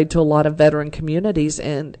 I'm tied to a lot of veteran communities,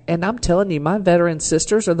 and I'm telling you, my veteran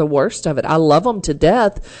sisters are the worst of it. I love them to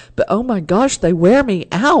death, but oh my gosh, they wear me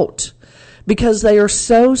out because they are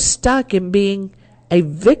so stuck in being a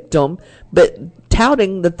victim, but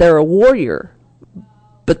touting that they're a warrior,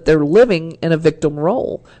 but they're living in a victim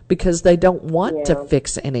role because they don't want to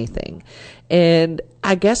fix anything. And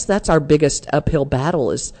I guess that's our biggest uphill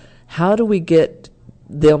battle, is how do we get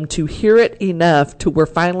them to hear it enough to where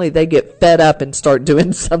finally they get fed up and start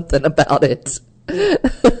doing something about it?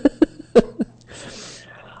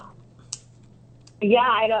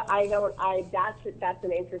 Yeah, that's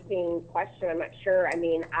an interesting question. I'm not sure. I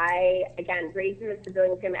mean, again, raised in a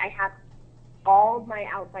civilian family, I have all of my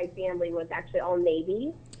outside family was actually all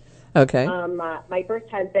Navy. Okay. My first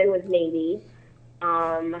husband was Navy.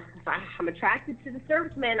 I'm attracted to the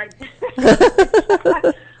servicemen.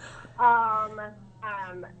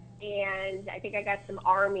 And I think I got some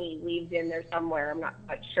Army weaved in there somewhere. I'm not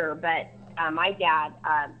quite sure, but my dad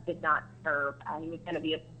did not serve. He was going to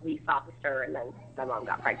be a police officer, and then my mom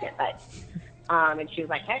got pregnant. But and she was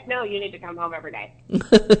like, "Heck no, you need to come home every day."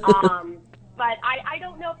 But I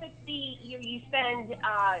don't know if it's you spend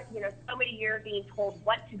so many years being told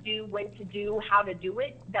what to do, when to do, how to do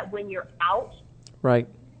it, that when you're out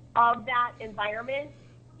of that environment,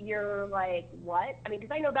 you're like, what? I mean,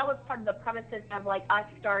 because I know that was part of the premises of like us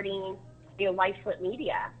starting, LifeSlit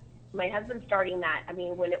Media. My husband starting that. I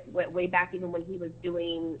mean, when it went way back, even when he was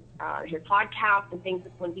doing his podcast and things,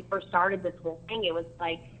 when he first started this whole thing, it was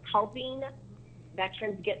like helping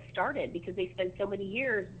veterans get started, because they spend so many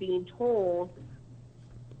years being told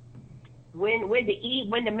when to eat,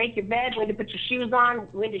 when to make your bed, when to put your shoes on,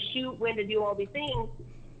 when to shoot, when to do all these things.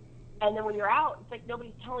 And then when you're out, it's like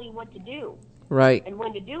nobody's telling you what to do. Right. And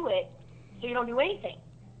when to do it, so you don't do anything.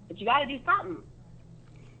 But you got to do something.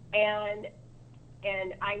 And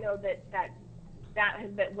I know that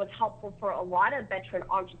that was helpful for a lot of veteran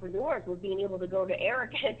entrepreneurs, was being able to go to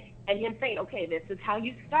Eric and him saying, okay, this is how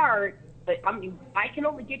you start, but I can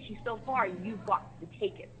only get you so far. You've got to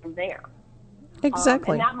take it from there.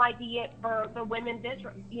 Exactly. And that might be it for the women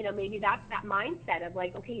business. Maybe that's that mindset of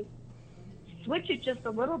like, okay, switch it just a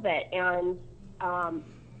little bit and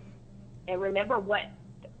remember what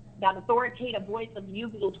that authoritative voice of you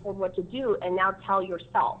being told what to do, and now tell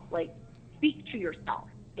yourself, like, speak to yourself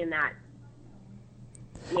in that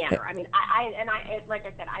manner. I mean, I like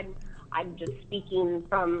I said, I'm just speaking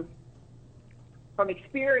from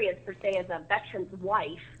experience per se as a veteran's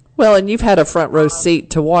wife. Well, and you've had a front row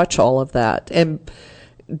seat to watch all of that. And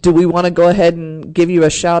do we want to go ahead and give you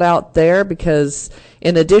a shout out there? Because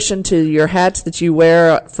in addition to your hats that you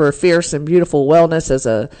wear for Fierce and Beautiful Wellness as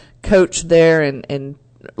a coach there and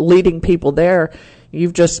leading people there,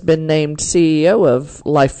 you've just been named CEO of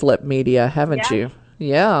Life Flip Media, haven't you?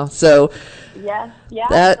 Yeah. So yes,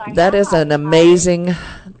 that is an amazing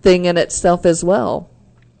thing in itself as well.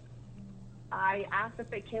 I asked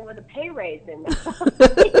if it came with a pay raise, and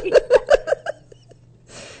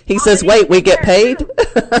he says, "Wait, we get paid."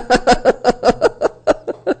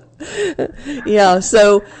 Yeah.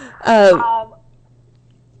 So,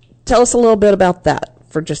 tell us a little bit about that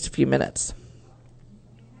for just a few minutes.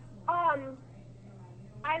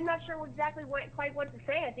 I'm not sure exactly quite what to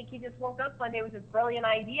say. I think he just woke up one day with this brilliant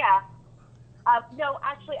idea. No,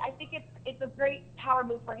 actually, I think it's a great power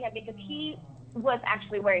move for him, because he was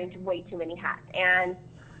actually wearing way too many hats, and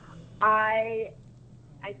I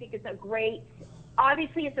think it's a great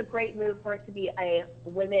move for it to be a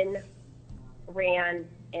women-ran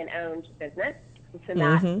and owned business. It's in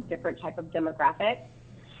that different type of demographic.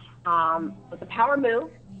 It's a power move,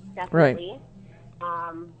 definitely.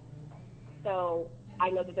 Right. So I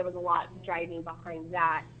know that there was a lot driving behind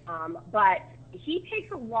that, but he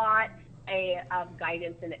takes a lot of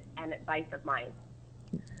guidance and advice of mine.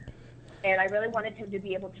 And I really wanted him to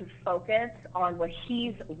be able to focus on what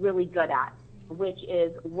he's really good at, which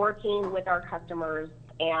is working with our customers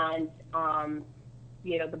and,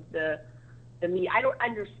 the media. I don't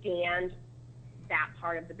understand that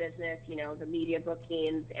part of the business, the media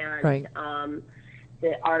bookings and right.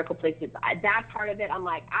 The article placements. That part of it, I'm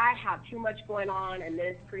like, I have too much going on, and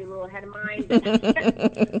this pretty little head of mine.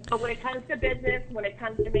 But when it comes to business, when it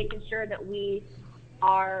comes to making sure that we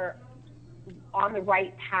are on the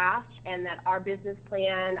right path and that our business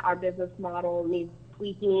plan, our business model needs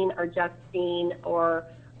tweaking or adjusting or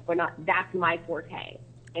not, that's my forte.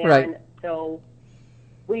 And right. So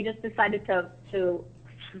we just decided to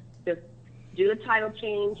just do the title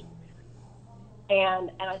change. And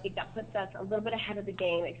I think that puts us a little bit ahead of the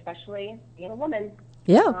game, especially being a woman.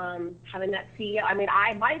 Yeah. Having that CEO. I mean,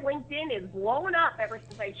 my LinkedIn is blowing up ever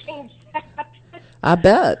since I changed that. I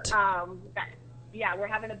bet. Yeah, we're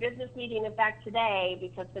having a business meeting, in fact, today,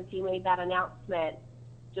 because since he made that announcement,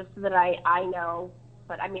 just so that I know.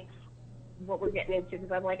 But, I mean, what we're getting into,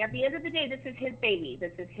 because I'm like, at the end of the day, this is his baby.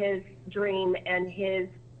 This is his dream and his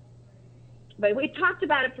 – but we talked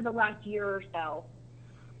about it for the last year or so.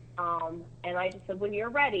 And I just said, when you're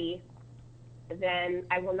ready, then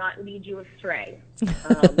I will not lead you astray.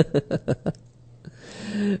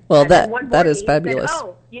 Well, that is fabulous. Said,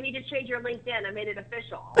 oh, you need to change your LinkedIn. I made it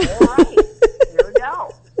official. All right. Here we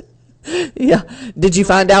go. Yeah. Did you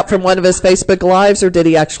find out from one of his Facebook Lives, or did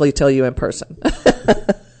he actually tell you in person? Thank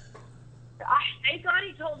God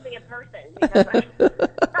he told me in person. Because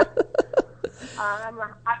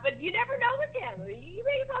but you never know with him. He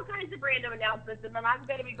makes all kinds of random announcements, and then I'm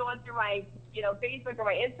going to be going through my, Facebook or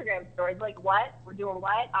my Instagram stories. Like, what? We're doing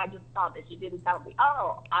what? I just saw this. You didn't tell me.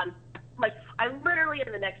 Oh, I'm literally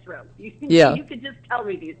in the next room. You could just tell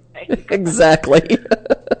me these things. Exactly.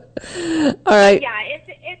 All right. Yeah,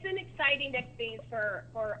 it's an exciting next phase for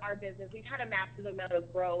our business. We've had a massive amount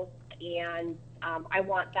of growth, and I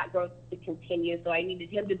want that growth to continue. So I needed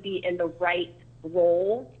him to be in the right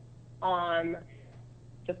role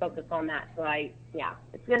to focus on that. So it's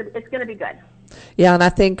gonna be good. Yeah, and I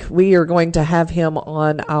think we are going to have him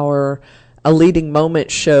on a Leading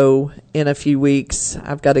Moment show in a few weeks.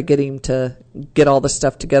 I've got to get him to get all the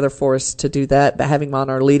stuff together for us to do that, but having him on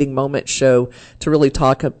our Leading Moment show to really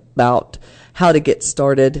talk about how to get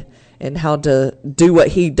started and how to do what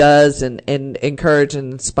he does and encourage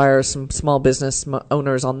and inspire some small business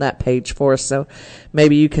owners on that page for us. So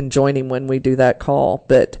maybe you can join him when we do that call.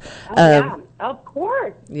 But yeah, of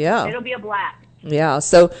course. Yeah. It'll be a blast. Yeah,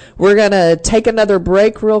 so we're going to take another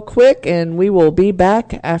break real quick, and we will be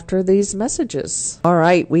back after these messages. All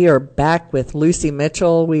right, we are back with Lucy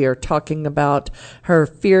Mitchell. We are talking about her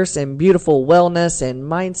fierce and beautiful wellness and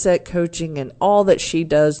mindset coaching and all that she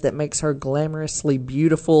does that makes her glamorously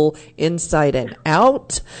beautiful inside and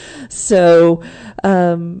out. So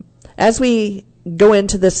as we go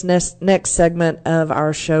into this next segment of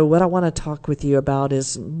our show, what I want to talk with you about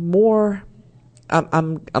is more...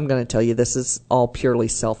 I'm going to tell you this is all purely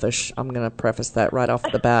selfish. I'm going to preface that right off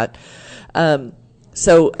the bat.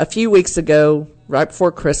 So a few weeks ago, right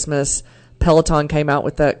before Christmas, Peloton came out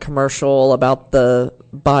with that commercial about the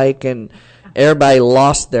bike, and everybody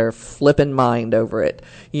lost their flipping mind over it.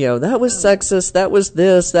 You know, that was sexist, that was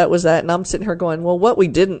this, that was that. And I'm sitting here going, well, what we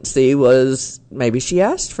didn't see was maybe she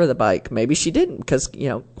asked for the bike. Maybe she didn't, because, you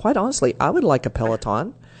know, quite honestly, I would like a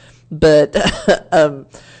Peloton. But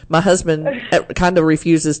my husband kind of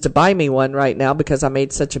refuses to buy me one right now because I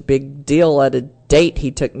made such a big deal at a date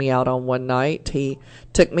he took me out on one night. He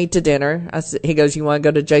took me to dinner. He goes, you want to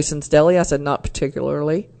go to Jason's Deli? I said, not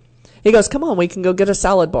particularly. He goes, come on, we can go get a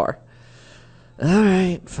salad bar. All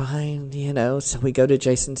right, fine, you know. So we go to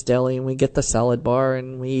Jason's Deli and we get the salad bar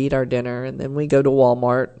and we eat our dinner, and then we go to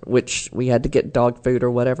Walmart, which we had to get dog food or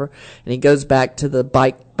whatever. And he goes back to the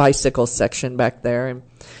bicycle section back there, and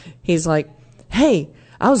he's like, hey,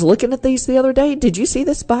 I was looking at these the other day. Did you see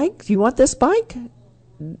this bike? Do you want this bike?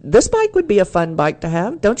 This bike would be a fun bike to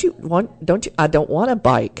have. Don't you? I don't want a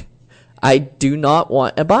bike. I do not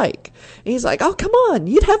want a bike. And he's like, oh, come on.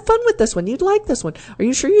 You'd have fun with this one. You'd like this one. Are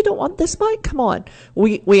you sure you don't want this bike? Come on.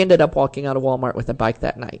 We ended up walking out of Walmart with a bike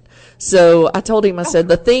that night. So I told him, I said,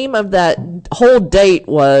 the theme of that whole date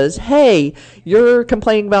was, hey, you're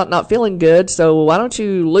complaining about not feeling good, so why don't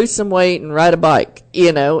you lose some weight and ride a bike?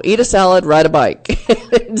 You know, eat a salad, ride a bike.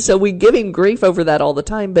 And so we give him grief over that all the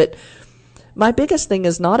time. But my biggest thing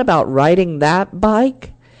is not about riding that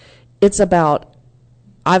bike. It's about,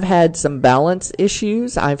 I've had some balance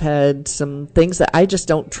issues. I've had some things that I just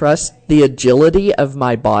don't trust the agility of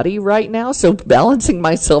my body right now. So balancing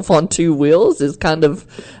myself on two wheels is kind of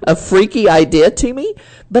a freaky idea to me.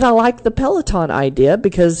 But I like the Peloton idea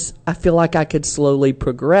because I feel like I could slowly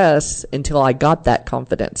progress until I got that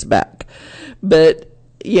confidence back. But,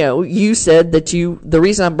 you know, you said that the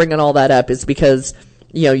reason I'm bringing all that up is because,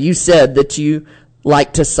 you know, you said that you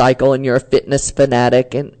like to cycle and you're a fitness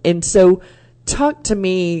fanatic. And so, talk to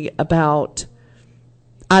me about,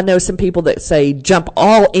 I know some people that say jump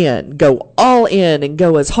all in, go all in and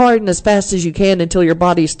go as hard and as fast as you can until your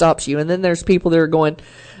body stops you. And then there's people that are going,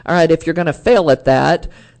 all right, if you're going to fail at that,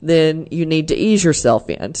 then you need to ease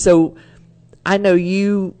yourself in. So I know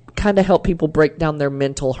you kind of help people break down their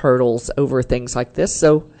mental hurdles over things like this.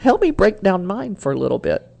 So help me break down mine for a little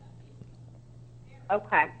bit.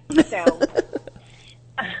 Okay. So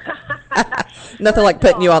nothing like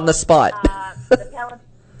putting you on the spot. First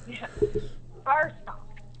off,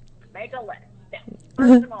 make a list.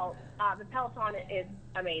 First of all, the Peloton is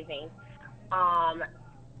amazing.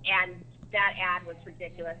 And that ad was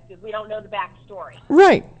ridiculous because we don't know the backstory.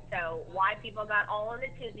 Right. So why people got all in a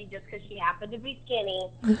tizzy just because she happened to be skinny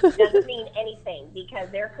doesn't mean anything, because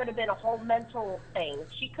there could have been a whole mental thing.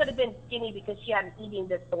 She could have been skinny because she had an eating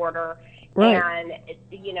disorder. Right. And,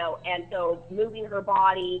 you know, and so moving her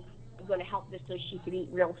body was going to help this so she could eat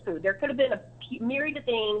real food. There could have been a myriad of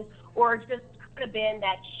things, or it just could have been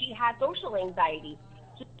that she had social anxiety.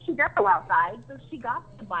 She got to go outside, so she got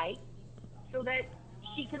the bike so that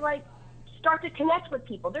she could, like, start to connect with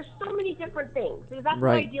people. There's so many different things, because that's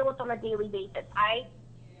what I deal with on a daily basis. I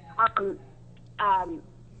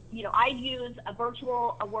use a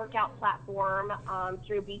virtual workout platform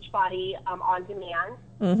through Beachbody on demand,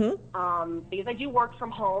 because I do work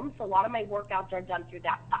from home, so a lot of my workouts are done through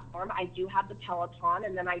that platform. I do have the Peloton,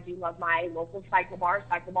 and then I do love my local Cycle Bar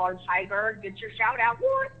and Tiger. Get your shout out,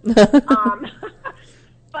 Warren.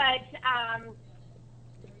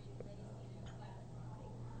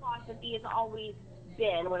 Philosophy has always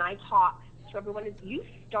been, when I talk to everyone, is you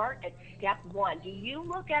start at step one. Do you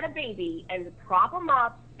look at a baby and prop them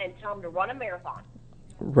up and tell them to run a marathon?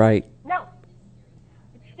 Right. No.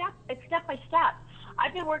 It's step by step.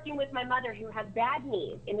 I've been working with my mother who has bad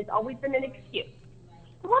knees, and it's always been an excuse.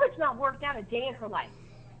 The woman's not worked out a day in her life,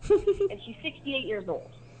 and she's 68 years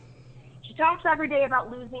old. She talks every day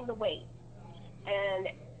about losing the weight. And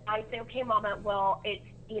I say, okay, Mama, well, it's,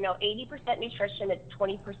 80% nutrition, it's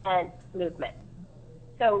 20% movement.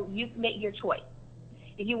 So you make your choice.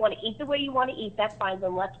 If you want to eat the way you want to eat, that's fine.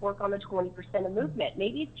 Then let's work on the 20% of movement.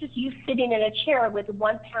 Maybe it's just you sitting in a chair with a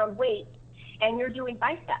 1 pound weight and you're doing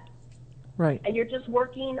biceps. Right. And you're just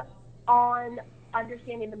working on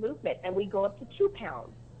understanding the movement, and we go up to 2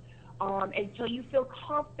 pounds until you feel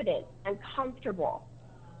confident and comfortable.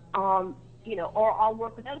 Or I'll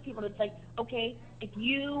work with other people. It's like, okay, if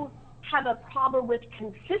you have a problem with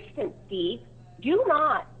consistency, do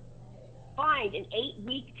not find an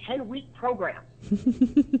 8-week, 10-week program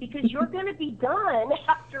because you're going to be done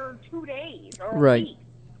after 2 days or a week.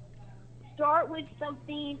 Start with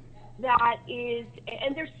something that is,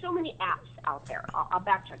 and there's so many apps out there. I'll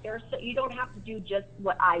backtrack. You don't have to do just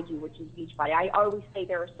what I do, which is Beachbody. I always say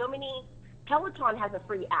there are so many. Peloton has a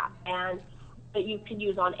free app, and that you can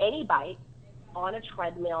use on any bike, on a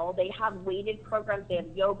treadmill. They have weighted programs. They have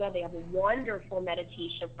yoga. They have a wonderful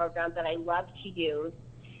meditation program that I love to use.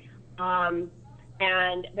 And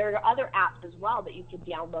there are other apps as well that you can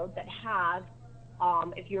download that have,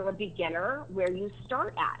 if you're a beginner, where you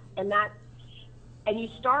start at. And you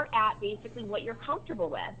start at basically what you're comfortable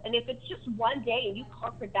with. And if it's just one day and you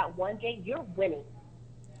conquered that one day, you're winning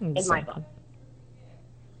in my book.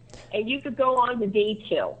 And you could go on to day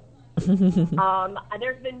 2.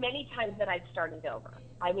 There's been many times that I've started over.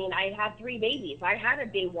 I mean, I had 3 babies. I had a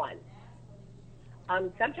day 1.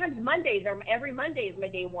 Sometimes Mondays, or every Monday is my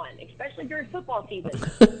day 1, especially during football season.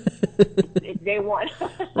 It's day 1.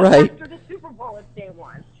 Right. After the Super Bowl, it's day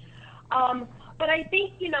 1. But I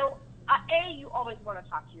think, you always want to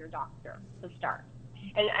talk to your doctor to start.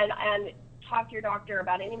 And talk to your doctor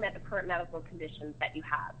about any current medical conditions that you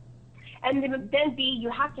have. And then B,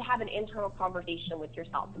 you have to have an internal conversation with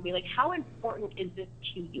yourself and be like, how important is this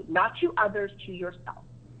to you? Not to others, to yourself.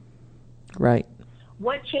 Right.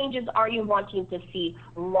 What changes are you wanting to see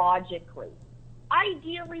logically?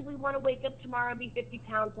 Ideally, we want to wake up tomorrow and be 50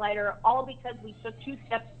 pounds lighter, all because we took 2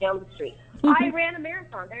 steps down the street. I ran a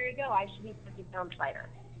marathon. There you go. I should be 50 pounds lighter.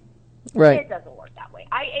 Right. It doesn't work that way.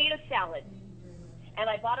 I ate a salad, and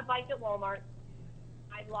I bought a bike at Walmart.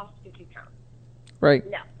 I lost 50 pounds. Right.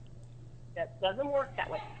 No. That doesn't work that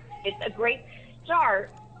way. It's a great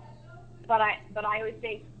start, but I always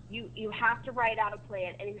say you have to write out a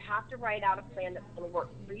plan, and you have to write out a plan that's going to work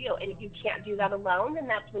for you. And if you can't do that alone, then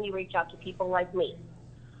that's when you reach out to people like me,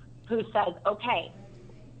 who says, okay,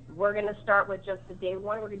 we're going to start with just the day 1.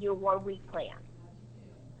 We're going to do a 1-week plan.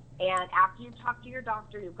 And after you talk to your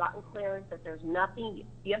doctor, you've gotten clearance that there's nothing,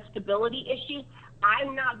 you have stability issues.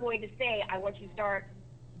 I'm not going to say I want you to start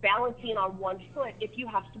balancing on one foot if you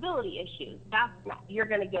have stability issues. You're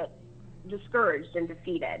going to get discouraged and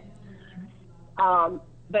defeated.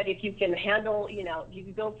 But if you can handle, you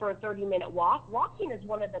can go for a 30-minute walk. Walking is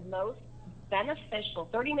one of the most beneficial,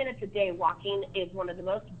 30 minutes a day walking is one of the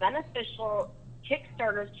most beneficial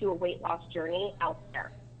kickstarters to a weight loss journey out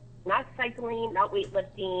there. Not cycling, not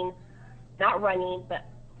weightlifting, not running, but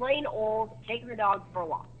plain old taking your dog for a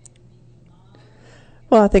walk.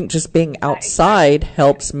 Well, I think just being outside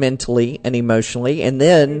helps mentally and emotionally, and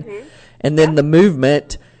then the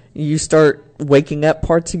movement, you start waking up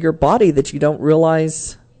parts of your body that you don't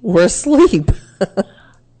realize were asleep.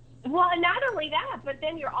 Well, and not only that, but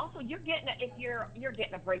then you're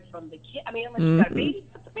getting a break from the kid. I mean, unless you got a baby,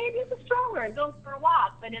 put the baby in the stroller and go for a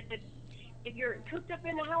walk. But if you're cooped up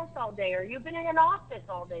in the house all day, or you've been in an office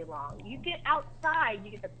all day long, you get outside,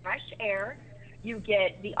 you get the fresh air. You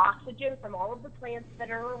get the oxygen from all of the plants that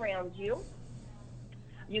are around you.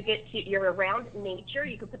 You're around nature.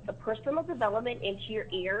 You can put the personal development into your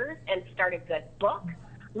ears and start a good book.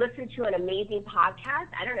 Listen to an amazing podcast.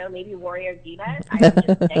 I don't know, maybe Warrior Divas. I'm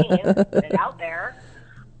just saying, put it out there.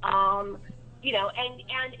 And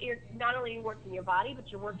you're not only working your body,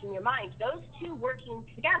 but you're working your mind. Those two working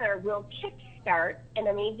together will kickstart an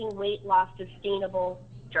amazing weight loss sustainable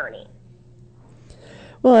journey.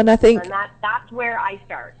 Well, and I think that's where I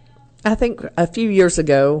start. I think a few years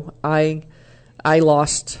ago, I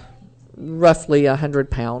lost roughly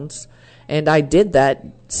 100 pounds, and I did that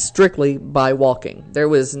strictly by walking.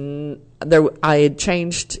 I had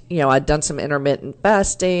changed, I'd done some intermittent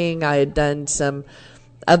fasting. I had done some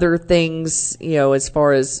other things, as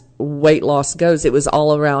far as weight loss goes. It was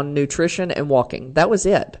all around nutrition and walking. That was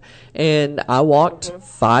it. And I walked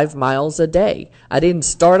 5 miles a day. I didn't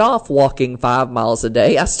start off walking 5 miles a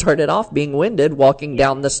day. I started off being winded walking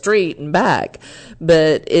down the street and back.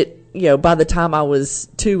 But by the time I was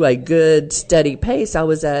to a good steady pace, I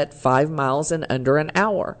was at 5 miles in under an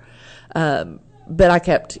hour. But I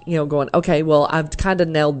kept, going, okay, well, I've kind of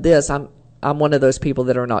nailed this. I'm one of those people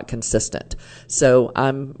that are not consistent. So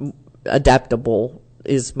I'm adaptable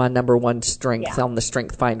is my number one strength on the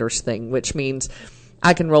Strength Finders thing, which means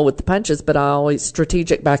I can roll with the punches, but I always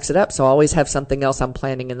strategic backs it up. So I always have something else I'm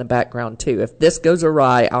planning in the background too. If this goes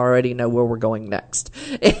awry, I already know where we're going next.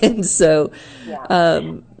 And so,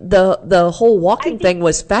 the whole walking thing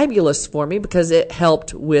was fabulous for me because it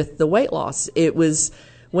helped with the weight loss. It was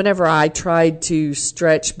whenever I tried to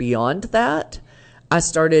stretch beyond that, I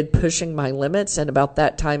started pushing my limits. And about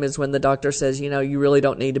that time is when the doctor says, you really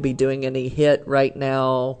don't need to be doing any HIIT right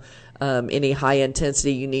now. Any high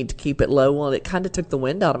intensity, you need to keep it low. Well, it kind of took the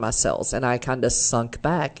wind out of my sails, and I kind of sunk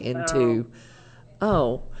back into,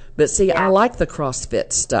 but see, I like the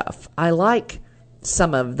CrossFit stuff. I like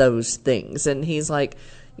some of those things. And he's like,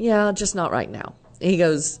 yeah, just not right now. He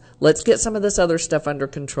goes, let's get some of this other stuff under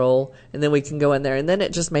control, and then we can go in there. And then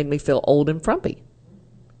it just made me feel old and frumpy.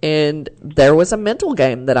 And there was a mental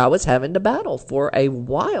game that I was having to battle for a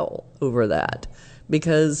while over that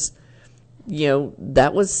because,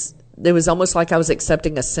 it was almost like I was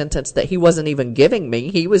accepting a sentence that he wasn't even giving me.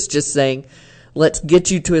 He was just saying, let's get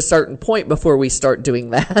you to a certain point before we start doing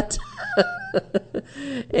that.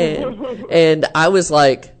 and I was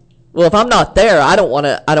like, well, if I'm not there, I don't want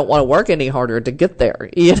to work any harder to get there.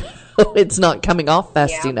 It's not coming off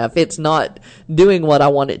fast enough. It's not doing what I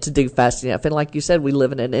want it to do fast enough. And like you said, we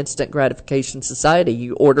live in an instant gratification society.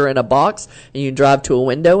 You order in a box and you drive to a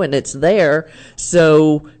window and it's there.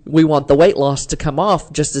 So we want the weight loss to come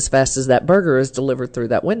off just as fast as that burger is delivered through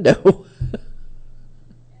that window.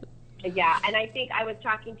 Yeah, and I think I was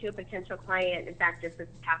talking to a potential client, in fact, just this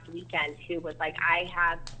past weekend, who was like, I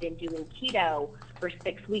have been doing keto for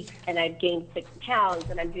 6 weeks, and I've gained 6 pounds,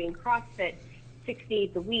 and I'm doing CrossFit 6 days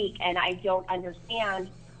a week, and I don't understand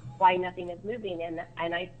why nothing is moving.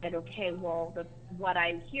 And I said, okay, well, what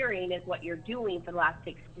I'm hearing is what you're doing for the last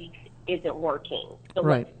 6 weeks isn't working. So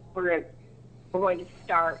we're going to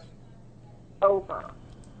start over.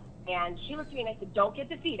 And she looked at me and I said, don't get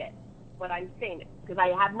defeated. What I'm saying, because I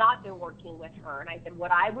have not been working with her, and I said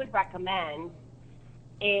what I would recommend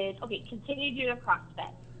is, okay, continue to do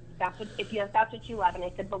CrossFit. That's what you love. And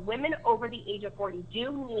I said, but women over the age of 40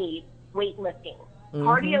 do need weightlifting. Mm-hmm.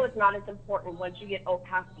 Cardio is not as important once you get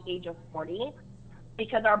past the age of 40,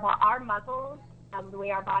 because our muscles, the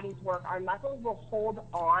way our bodies work, our muscles will hold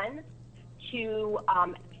on to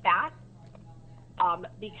fat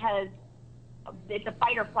because it's a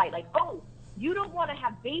fight or flight. Like, you don't want to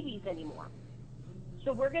have babies anymore.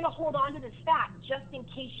 So we're going to hold on to this fat just in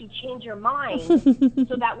case you change your mind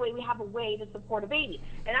so that way we have a way to support a baby.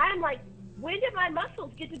 And I'm like, when did my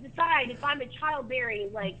muscles get to decide if I'm a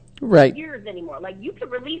childbearing, years anymore? Like, you can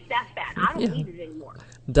release that fat. I don't need it anymore.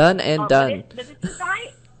 Done and done. But it's the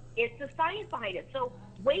science. It's the science behind it. So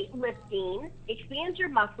weightlifting expands your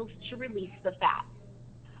muscles to release the fat.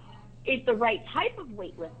 It's the right type of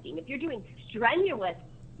weightlifting. If you're doing strenuous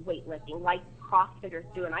weightlifting like CrossFitters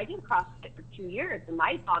do, and I did CrossFit for 2 years, and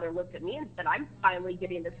my father looked at me and said, I'm finally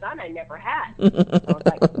getting the son I never had. So I was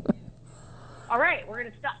like, all right, we're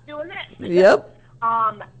going to stop doing this. Yep. So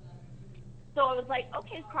I was like,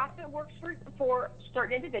 okay, CrossFit works for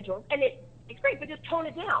certain individuals, and it's great, but just tone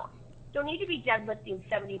it down. Don't need to be deadlifting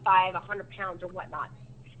 75, 100 pounds or whatnot.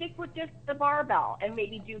 Stick with just the barbell and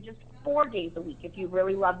maybe do just 4 days a week if you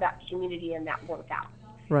really love that community and that workout.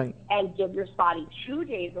 Right. And give your body 2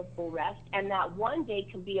 days of full rest, and that 1 day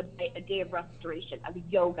can be a day of restoration, of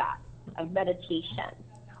yoga, of meditation,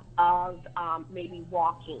 of maybe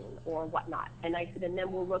walking or whatnot. And I said, and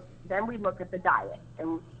then we look at the diet,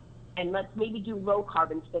 and let's maybe do low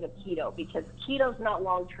carb instead of keto, because keto's not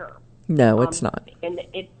long term. No, it's not. And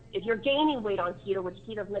if you're gaining weight on keto, which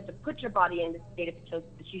keto is meant to put your body in a state of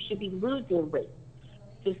ketosis, you should be losing weight.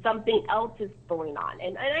 So something else is going on.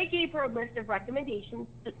 And I gave her a list of recommendations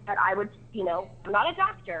that I would, I'm not a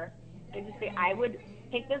doctor. I just say I would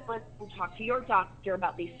take this list and talk to your doctor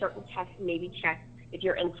about these certain tests and maybe check if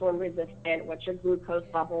you're insulin resistant, what's your glucose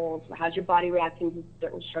levels, how's your body reacting to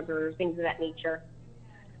certain sugars, things of that nature.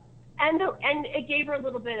 And it gave her a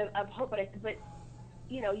little bit of hope. But I said, but,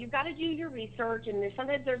 you've got to do your research, and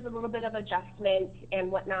sometimes there's a little bit of adjustment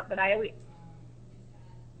and whatnot. But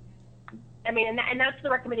and that's the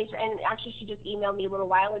recommendation. And actually, she just emailed me a little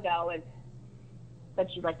while ago and said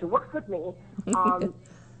she'd like to work with me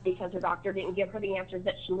because her doctor didn't give her the answers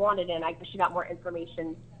that she wanted, and she got more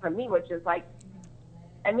information from me, which is like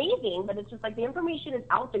amazing. But it's just like the information is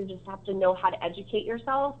out there. You just have to know how to educate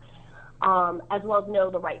yourself, as well as know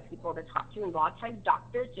the right people to talk to. And a lot of times,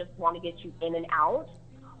 doctors just want to get you in and out.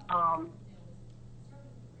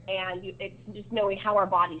 It's just knowing how our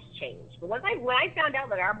bodies change. But when I found out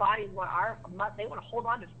that our bodies they want to hold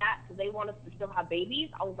on to fat because they want us to still have babies,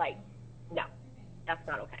 I was like, no, that's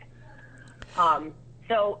not okay.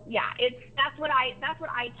 So yeah, that's what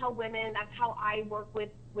I tell women. That's how I work with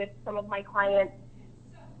some of my clients.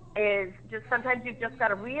 Is just sometimes you've just got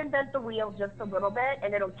to reinvent the wheel just a little bit,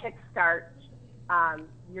 and it'll kickstart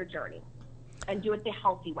your journey, and do it the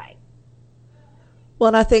healthy way.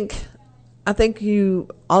 Well, and I think you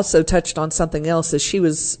also touched on something else, is she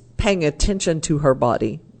was paying attention to her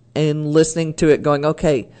body and listening to it, going,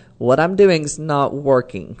 okay, what I'm doing is not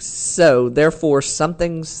working, so therefore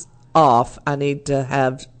something's off. I need to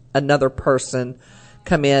have another person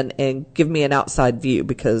come in and give me an outside view,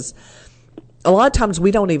 because a lot of times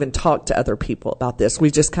we don't even talk to other people about this.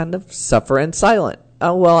 We just kind of suffer in silence.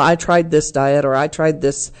 Oh, well, I tried this diet, or I tried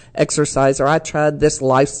this exercise, or I tried this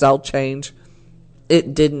lifestyle change.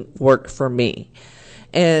 It didn't work for me.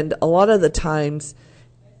 And a lot of the times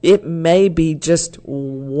it may be just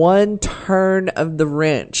one turn of the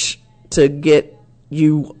wrench to get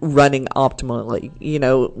you running optimally. You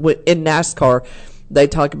know, in NASCAR, they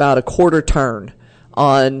talk about a quarter turn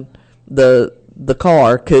on the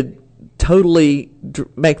car could totally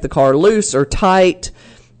make the car loose or tight,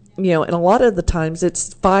 you know, and a lot of the times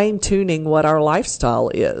it's fine tuning what our lifestyle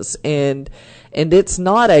is. And it's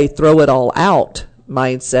not a throw it all out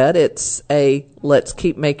mindset. It's a let's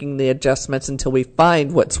keep making the adjustments until we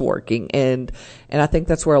find what's working. And I think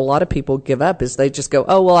that's where a lot of people give up, is they just go,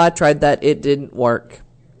 oh, well, I tried that. It didn't work.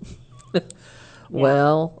 Yeah.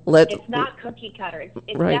 Well, it's not cookie cutter.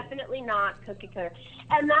 It's right. Definitely not cookie cutter.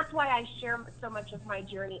 And that's why I share so much of my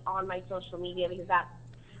journey on my social media, because that's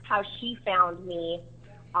how she found me,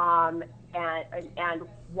 and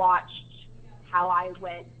watched how I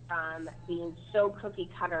went from being so cookie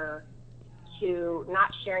cutter to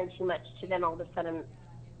not sharing too much, to then all of a sudden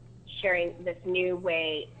sharing this new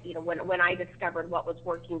way, you know, when I discovered what was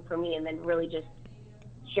working for me, and then really just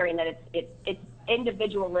sharing that it's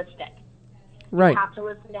individualistic. Right. You have to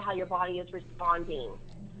listen to how your body is responding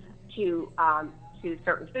to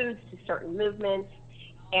certain foods, to certain movements.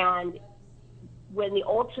 And when the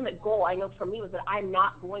ultimate goal, I know for me, was that I'm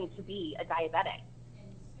not going to be a diabetic.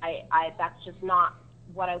 That's just not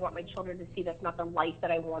what I want my children to see. That's not the life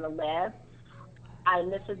that I want to live.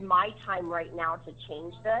 And this is my time right now to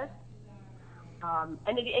change this. And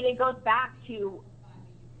it goes back to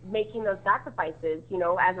making those sacrifices, you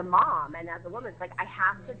know, as a mom and as a woman. It's like I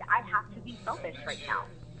have to be selfish right now.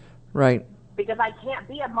 Right. Because I can't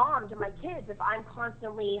be a mom to my kids if I'm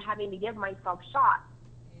constantly having to give myself shots.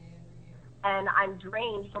 And I'm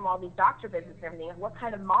drained from all these doctor visits and everything. What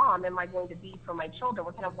kind of mom am I going to be for my children?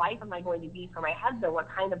 What kind of wife am I going to be for my husband? What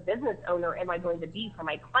kind of business owner am I going to be for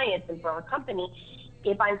my clients and for our company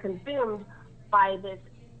if I'm consumed by this,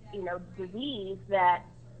 you know, disease that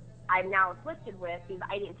I'm now afflicted with because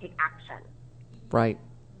I didn't take action? Right.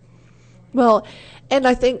 Well, and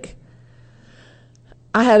I think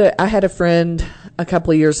I had a friend a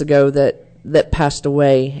couple of years ago that passed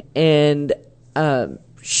away, and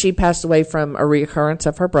she passed away from a recurrence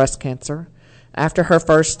of her breast cancer. After her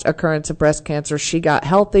first occurrence of breast cancer, she got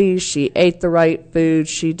healthy, she ate the right food,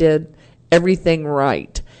 she did everything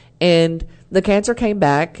right. And the cancer came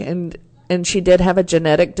back, and she did have a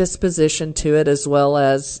genetic disposition to it, as well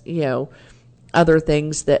as, you know, other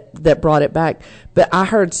things that brought it back. But I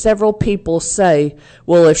heard several people say,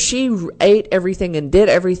 well, if she ate everything and did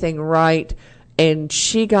everything right and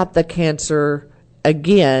she got the cancer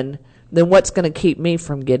again, then what's going to keep me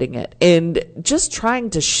from getting it? And just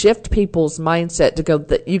trying to shift people's mindset to go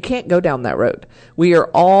that you can't go down that road. We are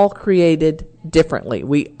all created differently.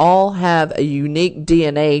 We all have a unique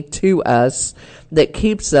DNA to us that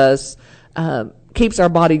keeps us keeps our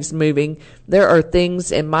bodies moving. There are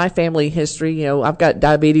things in my family history, you know, I've got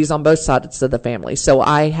diabetes on both sides of the family, so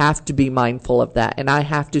I have to be mindful of that, and I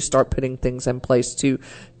have to start putting things in place to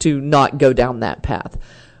not go down that path.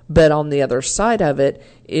 But on the other side of it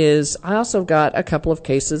is I also got a couple of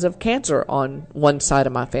cases of cancer on one side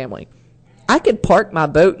of my family. I could park my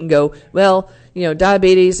boat and go, well, you know,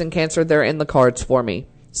 diabetes and cancer, they're in the cards for me.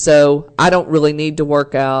 So I don't really need to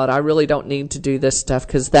work out. I really don't need to do this stuff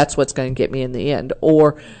because that's what's going to get me in the end.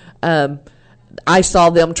 Or I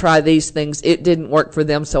saw them try these things. It didn't work for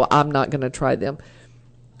them, so I'm not going to try them.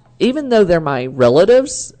 Even though they're my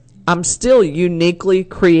relatives, I'm still uniquely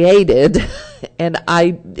created, and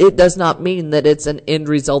it does not mean that it's an end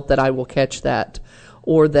result that I will catch that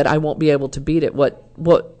or that I won't be able to beat it.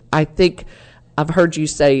 What I think I've heard you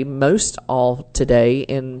say most all today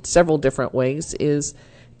in several different ways is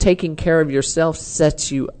taking care of yourself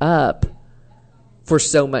sets you up for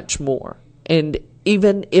so much more. And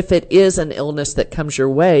even if it is an illness that comes your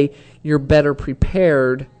way, you're better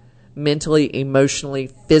prepared mentally, emotionally,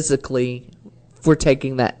 physically for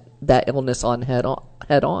taking that illness on head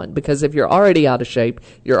head on, because if you're already out of shape,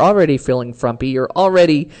 you're already feeling frumpy, you're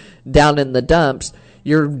already down in the dumps,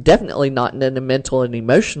 you're definitely not in a mental and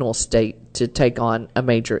emotional state to take on a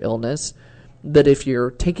major illness. But if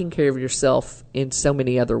you're taking care of yourself in so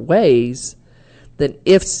many other ways, then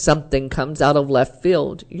if something comes out of left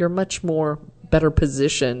field, you're much more better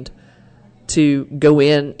positioned to go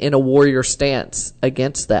in a warrior stance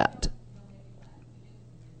against that.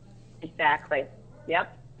 Exactly.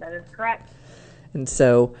 Yep, that is correct. And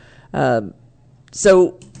so,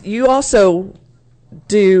 so you also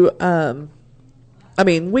do,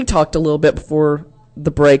 we talked a little bit before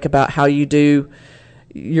the break about how you're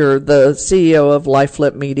the CEO of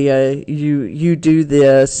LifeFlip Media. You do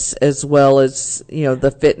this as well as,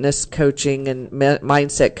 the fitness coaching and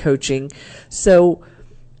mindset coaching. So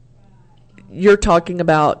you're talking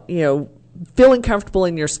about, feeling comfortable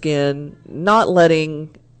in your skin, not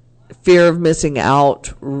letting fear of missing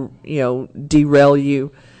out, derail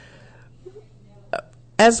you.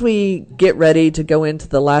 As we get ready to go into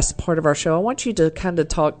the last part of our show, I want you to kind of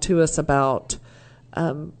talk to us about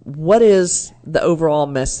what is the overall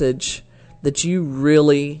message that you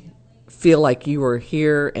really feel like you are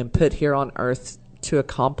here and put here on earth to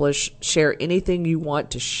accomplish. Share anything you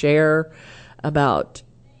want to share about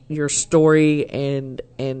your story and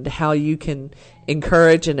how you can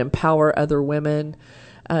encourage and empower other women.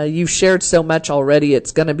 You've shared so much already.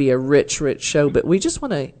 It's going to be a rich show, but we just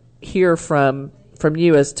want to hear from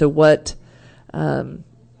you as to what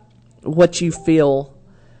you feel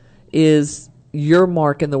is your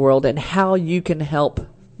mark in the world and how you can help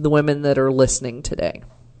the women that are listening today.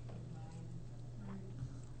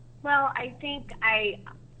 Well, I think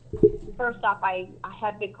first off, I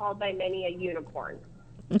have been called by many a unicorn.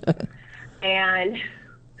 And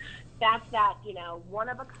that's that, one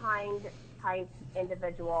of a kind type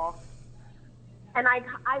individual. And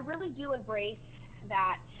I really do embrace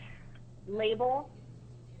that label,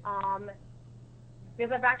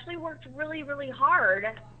 because I've actually worked really, really hard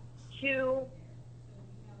to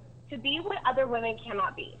be what other women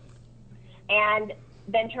cannot be, and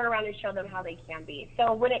then turn around and show them how they can be.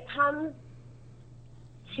 So when it comes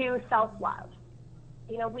to self-love,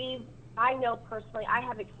 I know personally, I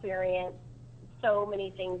have experienced so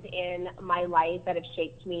many things in my life that have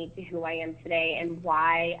shaped me to who I am today and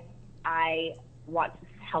why I want to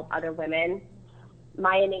help other women.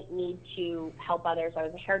 My innate need to help others. I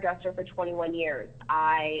was a hairdresser for 21 years.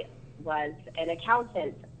 I was an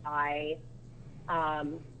accountant. I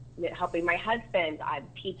helping my husband. I'm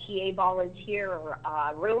PTA volunteer,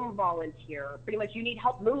 room volunteer. Pretty much, you need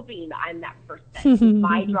help moving, I'm that person.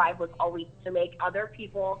 My drive was always to make other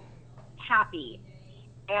people happy.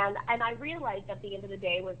 And I realized at the end of the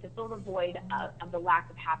day was to fill the void of the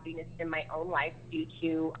lack of happiness in my own life due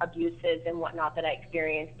to abuses and whatnot that I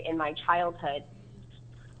experienced in my childhood.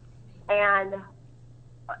 And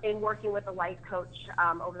in working with a life coach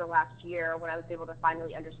over the last year, when I was able to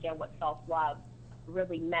finally understand what self-love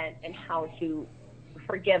really meant and how to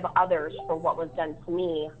forgive others for what was done to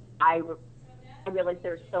me, I realized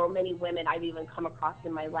there's so many women I've even come across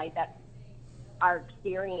in my life that are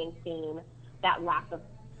experiencing that lack of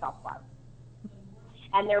self-love.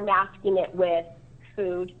 And they're masking it with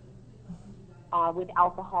food, with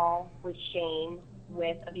alcohol, with shame,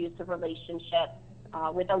 with abusive relationships,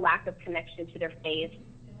 with a lack of connection to their faith,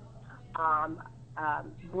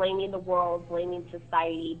 blaming the world, blaming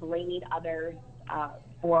society, blaming others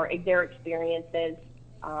for their experiences.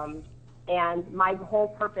 And my whole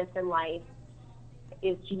purpose in life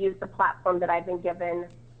is to use the platform that I've been given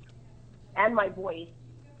and my voice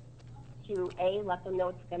to, let them know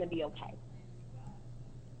it's going to be okay.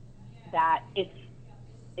 That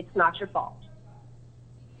it's not your fault.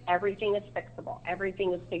 Everything is fixable.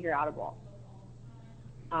 Everything is figure-outable.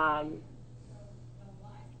 And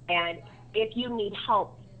if you need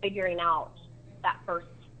help figuring out that first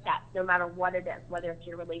step, no matter what it is, whether it's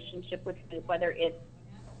your relationship with food, whether it's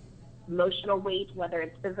emotional weight, whether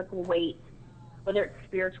it's physical weight, whether it's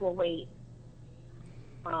spiritual weight,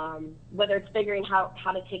 whether it's figuring how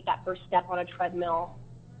to take that first step on a treadmill,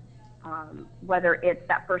 whether it's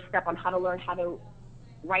that first step on how to learn how to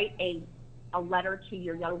write a letter to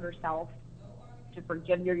your younger self, to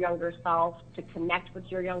forgive your younger self, to connect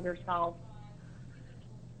with your younger self.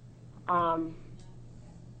 I'm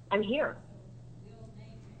here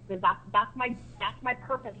because that's my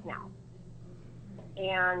purpose now,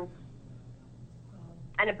 and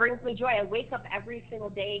it brings me joy. I wake up every single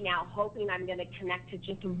day now hoping I'm going to connect to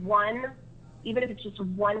just one, even if it's just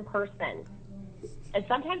one person. And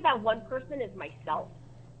sometimes that one person is myself.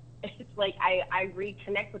 It's like I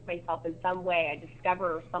reconnect with myself in some way. I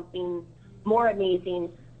discover something more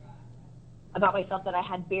amazing about myself that I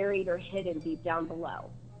had buried or hidden deep down below.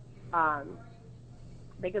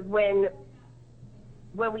 Because when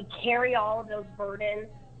we carry all of those burdens,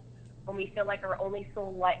 when we feel like our only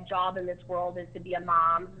sole job in this world is to be a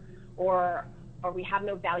mom, or we have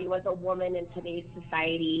no value as a woman in today's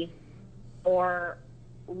society, or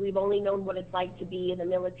we've only known what it's like to be in the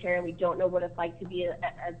military and we don't know what it's like to be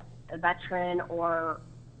a veteran, or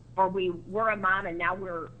we were a mom and now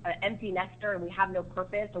we're an empty nester and we have no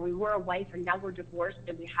purpose, or we were a wife and now we're divorced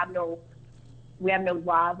and we have no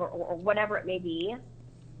love, or whatever it may be,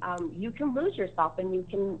 you can lose yourself and you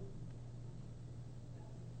can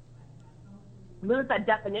lose that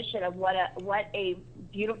definition of what a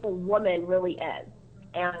beautiful woman really is.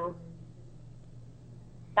 And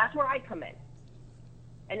that's where I come in.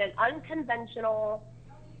 And an unconventional,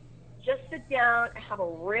 just sit down and have a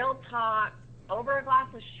real talk over a glass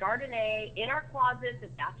of Chardonnay in our closets, if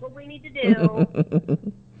that's what we need to do,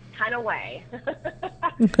 kind of way.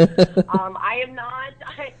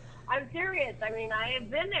 I'm serious. I mean, I have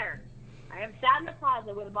been there. I have sat in the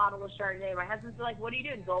closet with a bottle of Chardonnay. My husband's like, what are you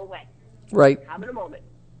doing? Go away. Right. Having a moment.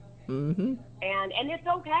 Mm-hmm. And it's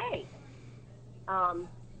okay. And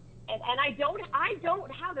I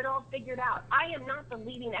don't have it all figured out. I am not the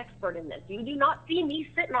leading expert in this. You do not see me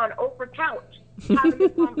sitting on Oprah's couch having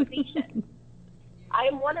this conversation. I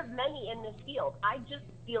am one of many in this field. I just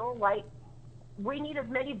feel like we need as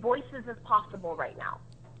many voices as possible right now.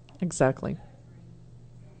 Exactly.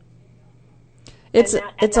 It's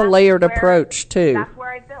a layered approach too. That's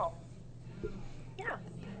where I feel. Yeah.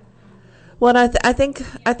 Well, I think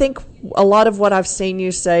a lot of what I've seen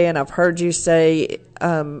you say and I've heard you say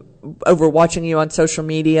over watching you on social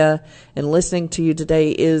media and listening to you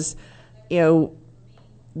today is,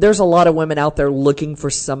 there's a lot of women out there looking for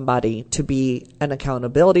somebody to be an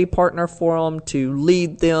accountability partner for them, to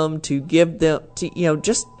lead them, to give them, to,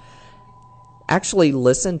 just actually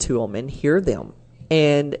listen to them and hear them.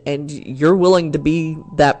 And you're willing to be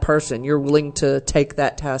that person. You're willing to take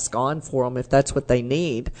that task on for them if that's what they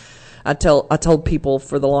need. I told people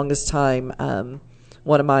for the longest time,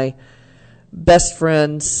 one of my best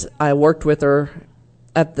friends, I worked with her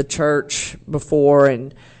at the church before,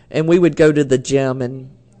 and we would go to the gym,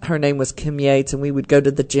 and her name was Kim Yates, and we would go to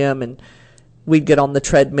the gym, and we'd get on the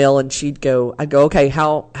treadmill, and I'd go, okay,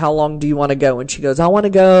 how long do you want to go? And she goes, I want to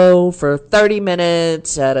go for 30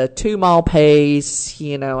 minutes at a 2-mile pace,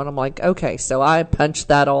 and I'm like, okay. So I punch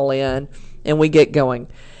that all in, and we get going.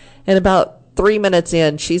 And about 3 minutes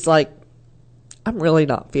in, she's like, I'm really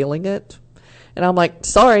not feeling it. And I'm like,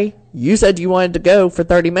 sorry, you said you wanted to go for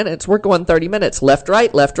 30 minutes. We're going 30 minutes. Left,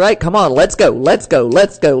 right. Come on, let's go.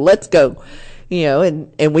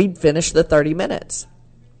 And we'd finish the 30 minutes.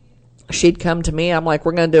 She'd come to me. I'm like,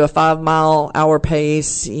 we're going to do a 5-mile-hour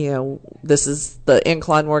pace. This is the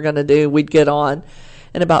incline we're going to do. We'd get on.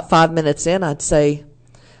 And about 5 minutes in, I'd say,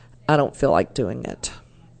 I don't feel like doing it.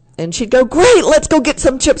 And she'd go, great, let's go get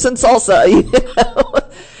some chips and salsa.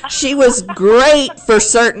 She was great for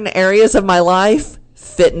certain areas of my life.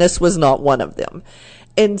 Fitness was not one of them.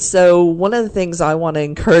 And so one of the things I want to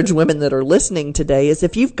encourage women that are listening today is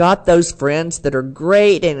if you've got those friends that are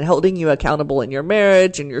great and holding you accountable in your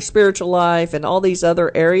marriage and your spiritual life and all these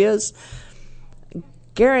other areas,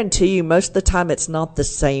 guarantee you most of the time it's not the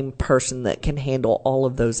same person that can handle all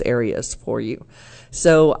of those areas for you.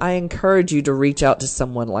 So I encourage you to reach out to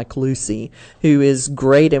someone like Lucy, who is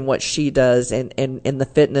great in what she does and in the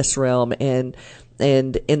fitness realm and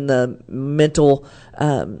in the mental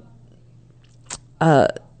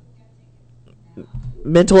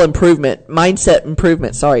mindset improvement,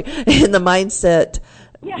 in the mindset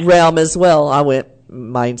realm as well. I went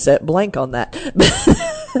mindset blank on that.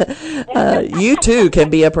 You too can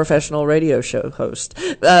be a professional radio show host.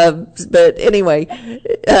 But anyway,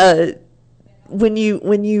 when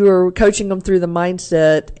you are coaching them through the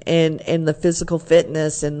mindset and the physical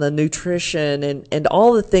fitness and the nutrition and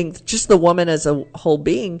all the things, just the woman as a whole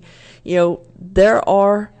being, there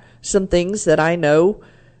are some things that I know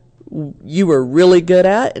you are really good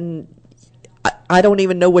at, and I don't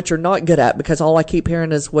even know what you're not good at because all I keep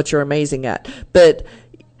hearing is what you're amazing at. But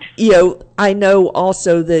I know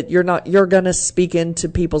also that you're going to speak into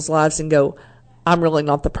people's lives and go, I'm really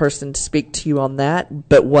not the person to speak to you on that,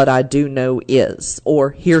 but what I do know is, or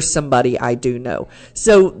here's somebody I do know.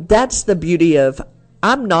 So that's the beauty of,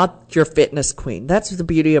 I'm not your fitness queen. That's the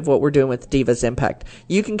beauty of what we're doing with Divas Impact.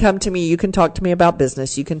 You can come to me. You can talk to me about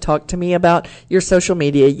business. You can talk to me about your social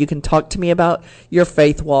media. You can talk to me about your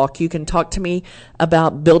faith walk. You can talk to me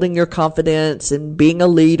about building your confidence and being a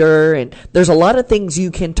leader. And there's a lot of things you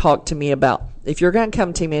can talk to me about. If you're going to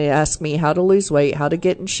come to me and ask me how to lose weight, how to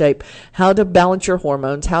get in shape, how to balance your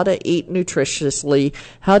hormones, how to eat nutritiously,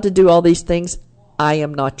 how to do all these things, I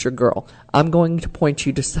am not your girl. I'm going to point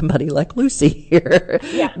you to somebody like Lucy here.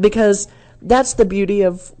 Yeah. Because that's the beauty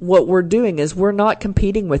of what we're doing is we're not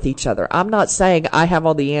competing with each other. I'm not saying I have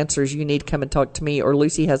all the answers, you need to come and talk to me, or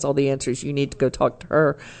Lucy has all the answers, you need to go talk to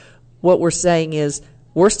her. What we're saying is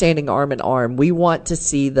we're standing arm in arm. We want to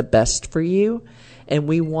see the best for you, and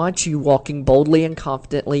we want you walking boldly and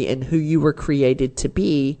confidently in who you were created to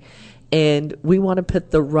be. And we want to put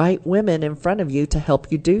the right women in front of you to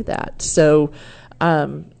help you do that. So,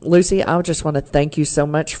 Lucy, I just want to thank you so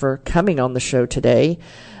much for coming on the show today.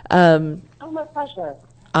 My pleasure.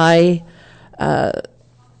 I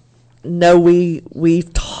know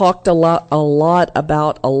we've talked a lot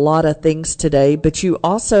about a lot of things today, but you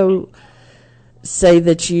also say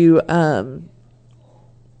that you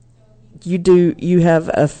have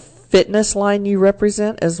a fitness line you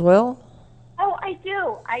represent as well. Oh, I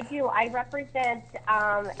do. I represent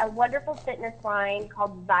a wonderful fitness line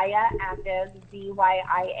called Zaya Active,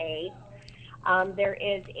 ZYIA. There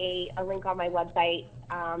is a link on my website.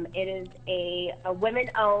 It is a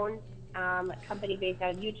women-owned company based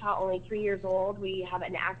out of Utah, only 3 years old. We have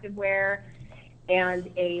an activewear and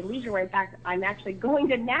a leisure wear. In fact, I'm actually going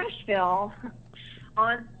to Nashville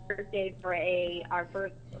on Thursday for our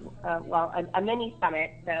first, a mini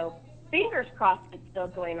summit. So fingers crossed it's still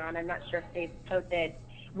going on. I'm not sure if they've posted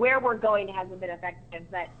where we're going. It hasn't been effective,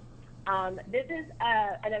 but this is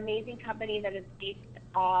an amazing company that is based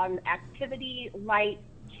on activity, light,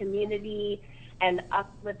 community, and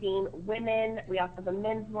uplifting women. We also have a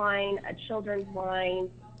men's line, a children's line,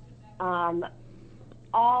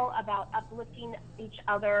 all about uplifting each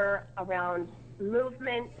other around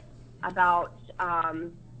movement, about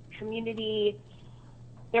community.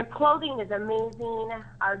 Their clothing is amazing.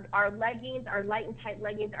 Our leggings, our light and tight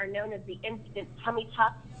leggings, are known as the Instant Tummy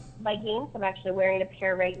Tuck leggings. I'm actually wearing a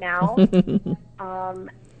pair right now.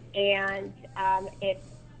 If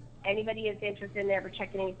anybody is interested in ever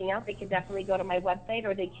checking anything out, they can definitely go to my website,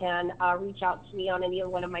 or they can reach out to me on any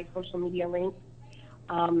one of my social media links.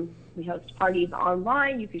 We host parties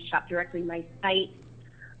online. You can shop directly on my site.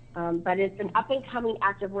 But it's an up-and-coming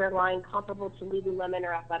activewear line comparable to Lululemon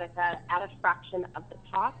or Athletica at a fraction of the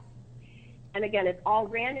cost. And again, it's all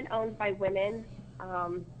ran and owned by women,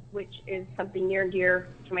 which is something near and dear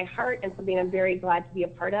to my heart and something I'm very glad to be a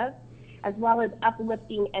part of, as well as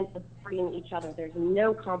uplifting and supporting each other. There's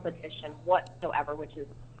no competition whatsoever, which is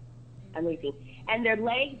amazing. And their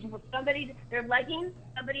leggings, somebody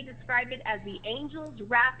described it as the angels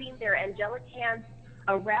wrapping their angelic hands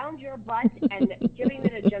around your butt and giving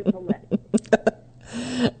it a gentle lift.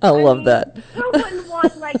 I love that. Who wouldn't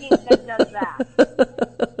want leggings that does that?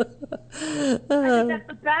 I think that's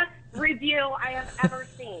the best review I have ever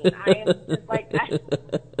seen. I am just like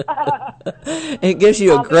it gives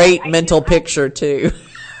you a great mental picture too.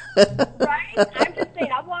 Right? I'm just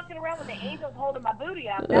saying, I'm walking around with the angels holding my booty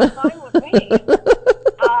up. That's fine with me.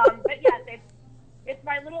 But yes, it's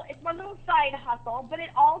my little side hustle, but it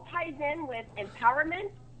all ties in with empowerment,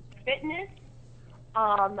 fitness,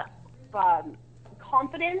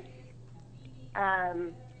 confidence,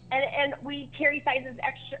 and we carry sizes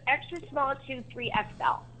extra small to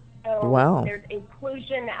 3XL. So wow. There's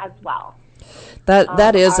inclusion as well.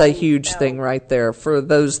 That is a huge thing right there for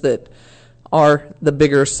those that are the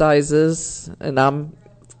bigger sizes, and I'm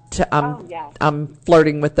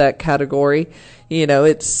flirting with that category. You know,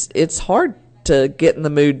 it's hard to get in the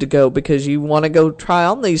mood to go because you want to go try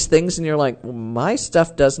on these things and you're like, well, my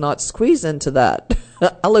stuff does not squeeze into that.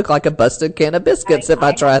 I look like a busted can of biscuits if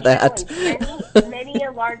I try that.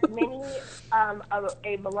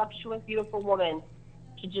 A voluptuous, beautiful woman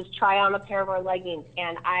to just try on a pair of our leggings,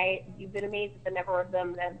 and you've been amazed at the number of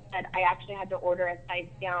them that I actually had to order a size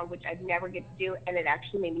down, which I'd never get to do, and it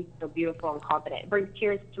actually made me feel beautiful and confident. It brings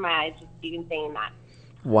tears to my eyes just even saying that.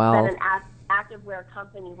 Wow. That an activewear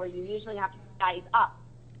company where you usually have to size up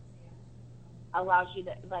allows you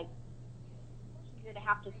to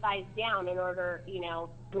have to size down in order,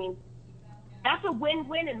 that's a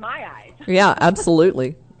win-win in my eyes. Yeah,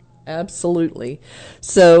 absolutely. Absolutely.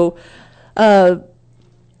 So,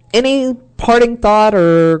 any parting thought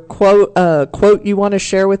or quote you want to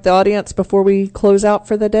share with the audience before we close out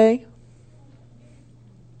for the day?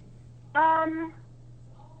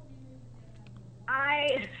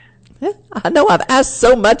 I know I've asked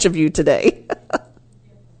so much of you today. I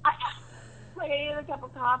need a cup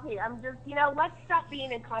of coffee. I'm just, let's stop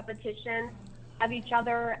being in competition of each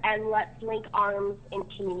other and let's link arms in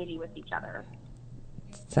community with each other.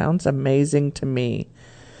 Sounds amazing to me.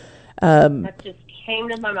 That just came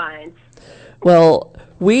to my mind. Well,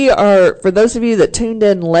 for those of you that tuned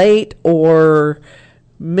in late or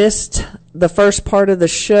missed the first part of the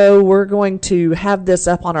show, we're going to have this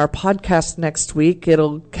up on our podcast next week.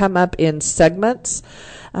 It'll come up in segments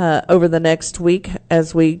over the next week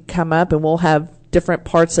as we come up, and we'll have different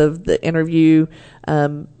parts of the interview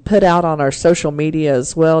put out on our social media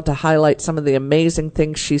as well to highlight some of the amazing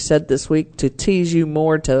things she said this week, to tease you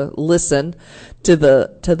more to listen to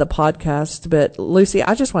the podcast. But Lucy,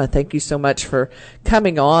 I just want to thank you so much for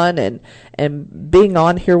coming on and being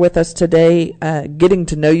on here with us today, getting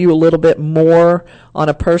to know you a little bit more on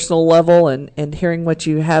a personal level, and hearing what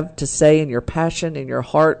you have to say, and your passion and your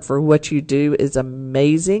heart for what you do is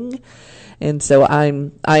amazing. And so I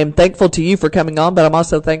am thankful to you for coming on, but I'm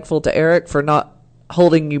also thankful to Eric for not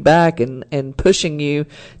holding you back and pushing you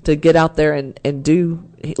to get out there and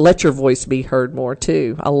let your voice be heard more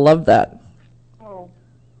too. I love that. Oh,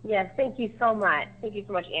 yes. Thank you so much. Thank you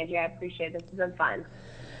so much, Angie. I appreciate it. This has been fun.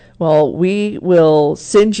 Well, we will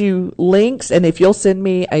send you links, and if you'll send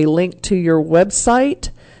me a link to your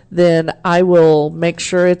website, then I will make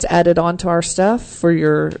sure it's added onto our stuff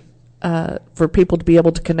for people to be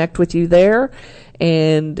able to connect with you there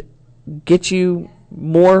and get you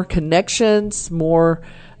more connections, more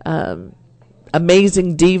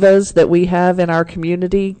amazing divas that we have in our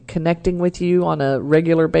community connecting with you on a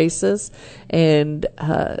regular basis. And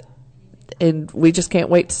we just can't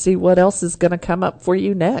wait to see what else is going to come up for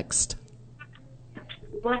you next.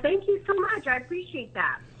 Well, thank you so much. I appreciate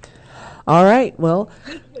that. All right. Well,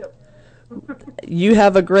 Thank you. You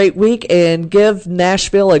have a great week, and give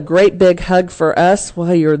Nashville a great big hug for us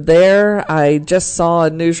while you're there. I just saw a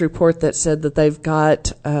news report that said that they've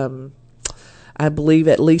got, I believe,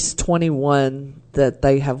 at least 21 that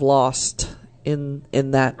they have lost in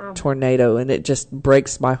that tornado, and it just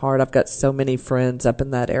breaks my heart. I've got so many friends up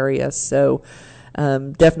in that area, so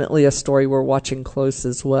definitely a story we're watching close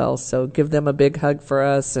as well. So give them a big hug for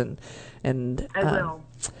us, and I will.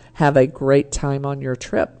 Have a great time on your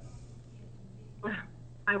trip.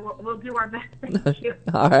 We'll do our best. Thank you.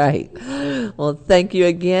 All right. Well, thank you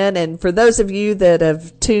again. And for those of you that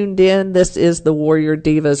have tuned in, this is the Warrior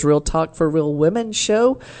Divas Real Talk for Real Women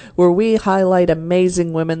show, where we highlight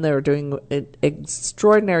amazing women that are doing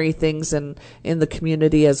extraordinary things in the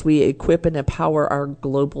community as we equip and empower our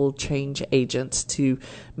global change agents to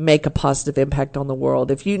make a positive impact on the world.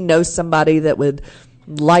 If you know somebody that would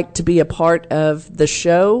like to be a part of the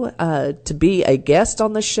show, to be a guest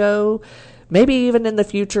on the show, maybe even in the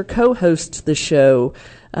future co-host the show,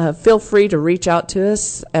 feel free to reach out to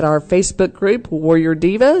us at our Facebook group, Warrior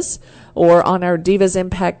Divas, or on our Divas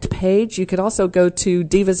Impact page. You can also go to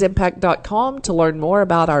divasimpact.com to learn more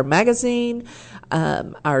about our magazine,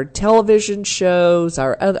 our television shows,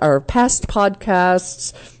 our past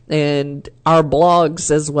podcasts, and our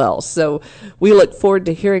blogs as well. So we look forward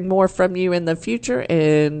to hearing more from you in the future.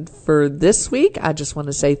 And for this week, I just want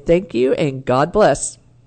to say thank you and God bless.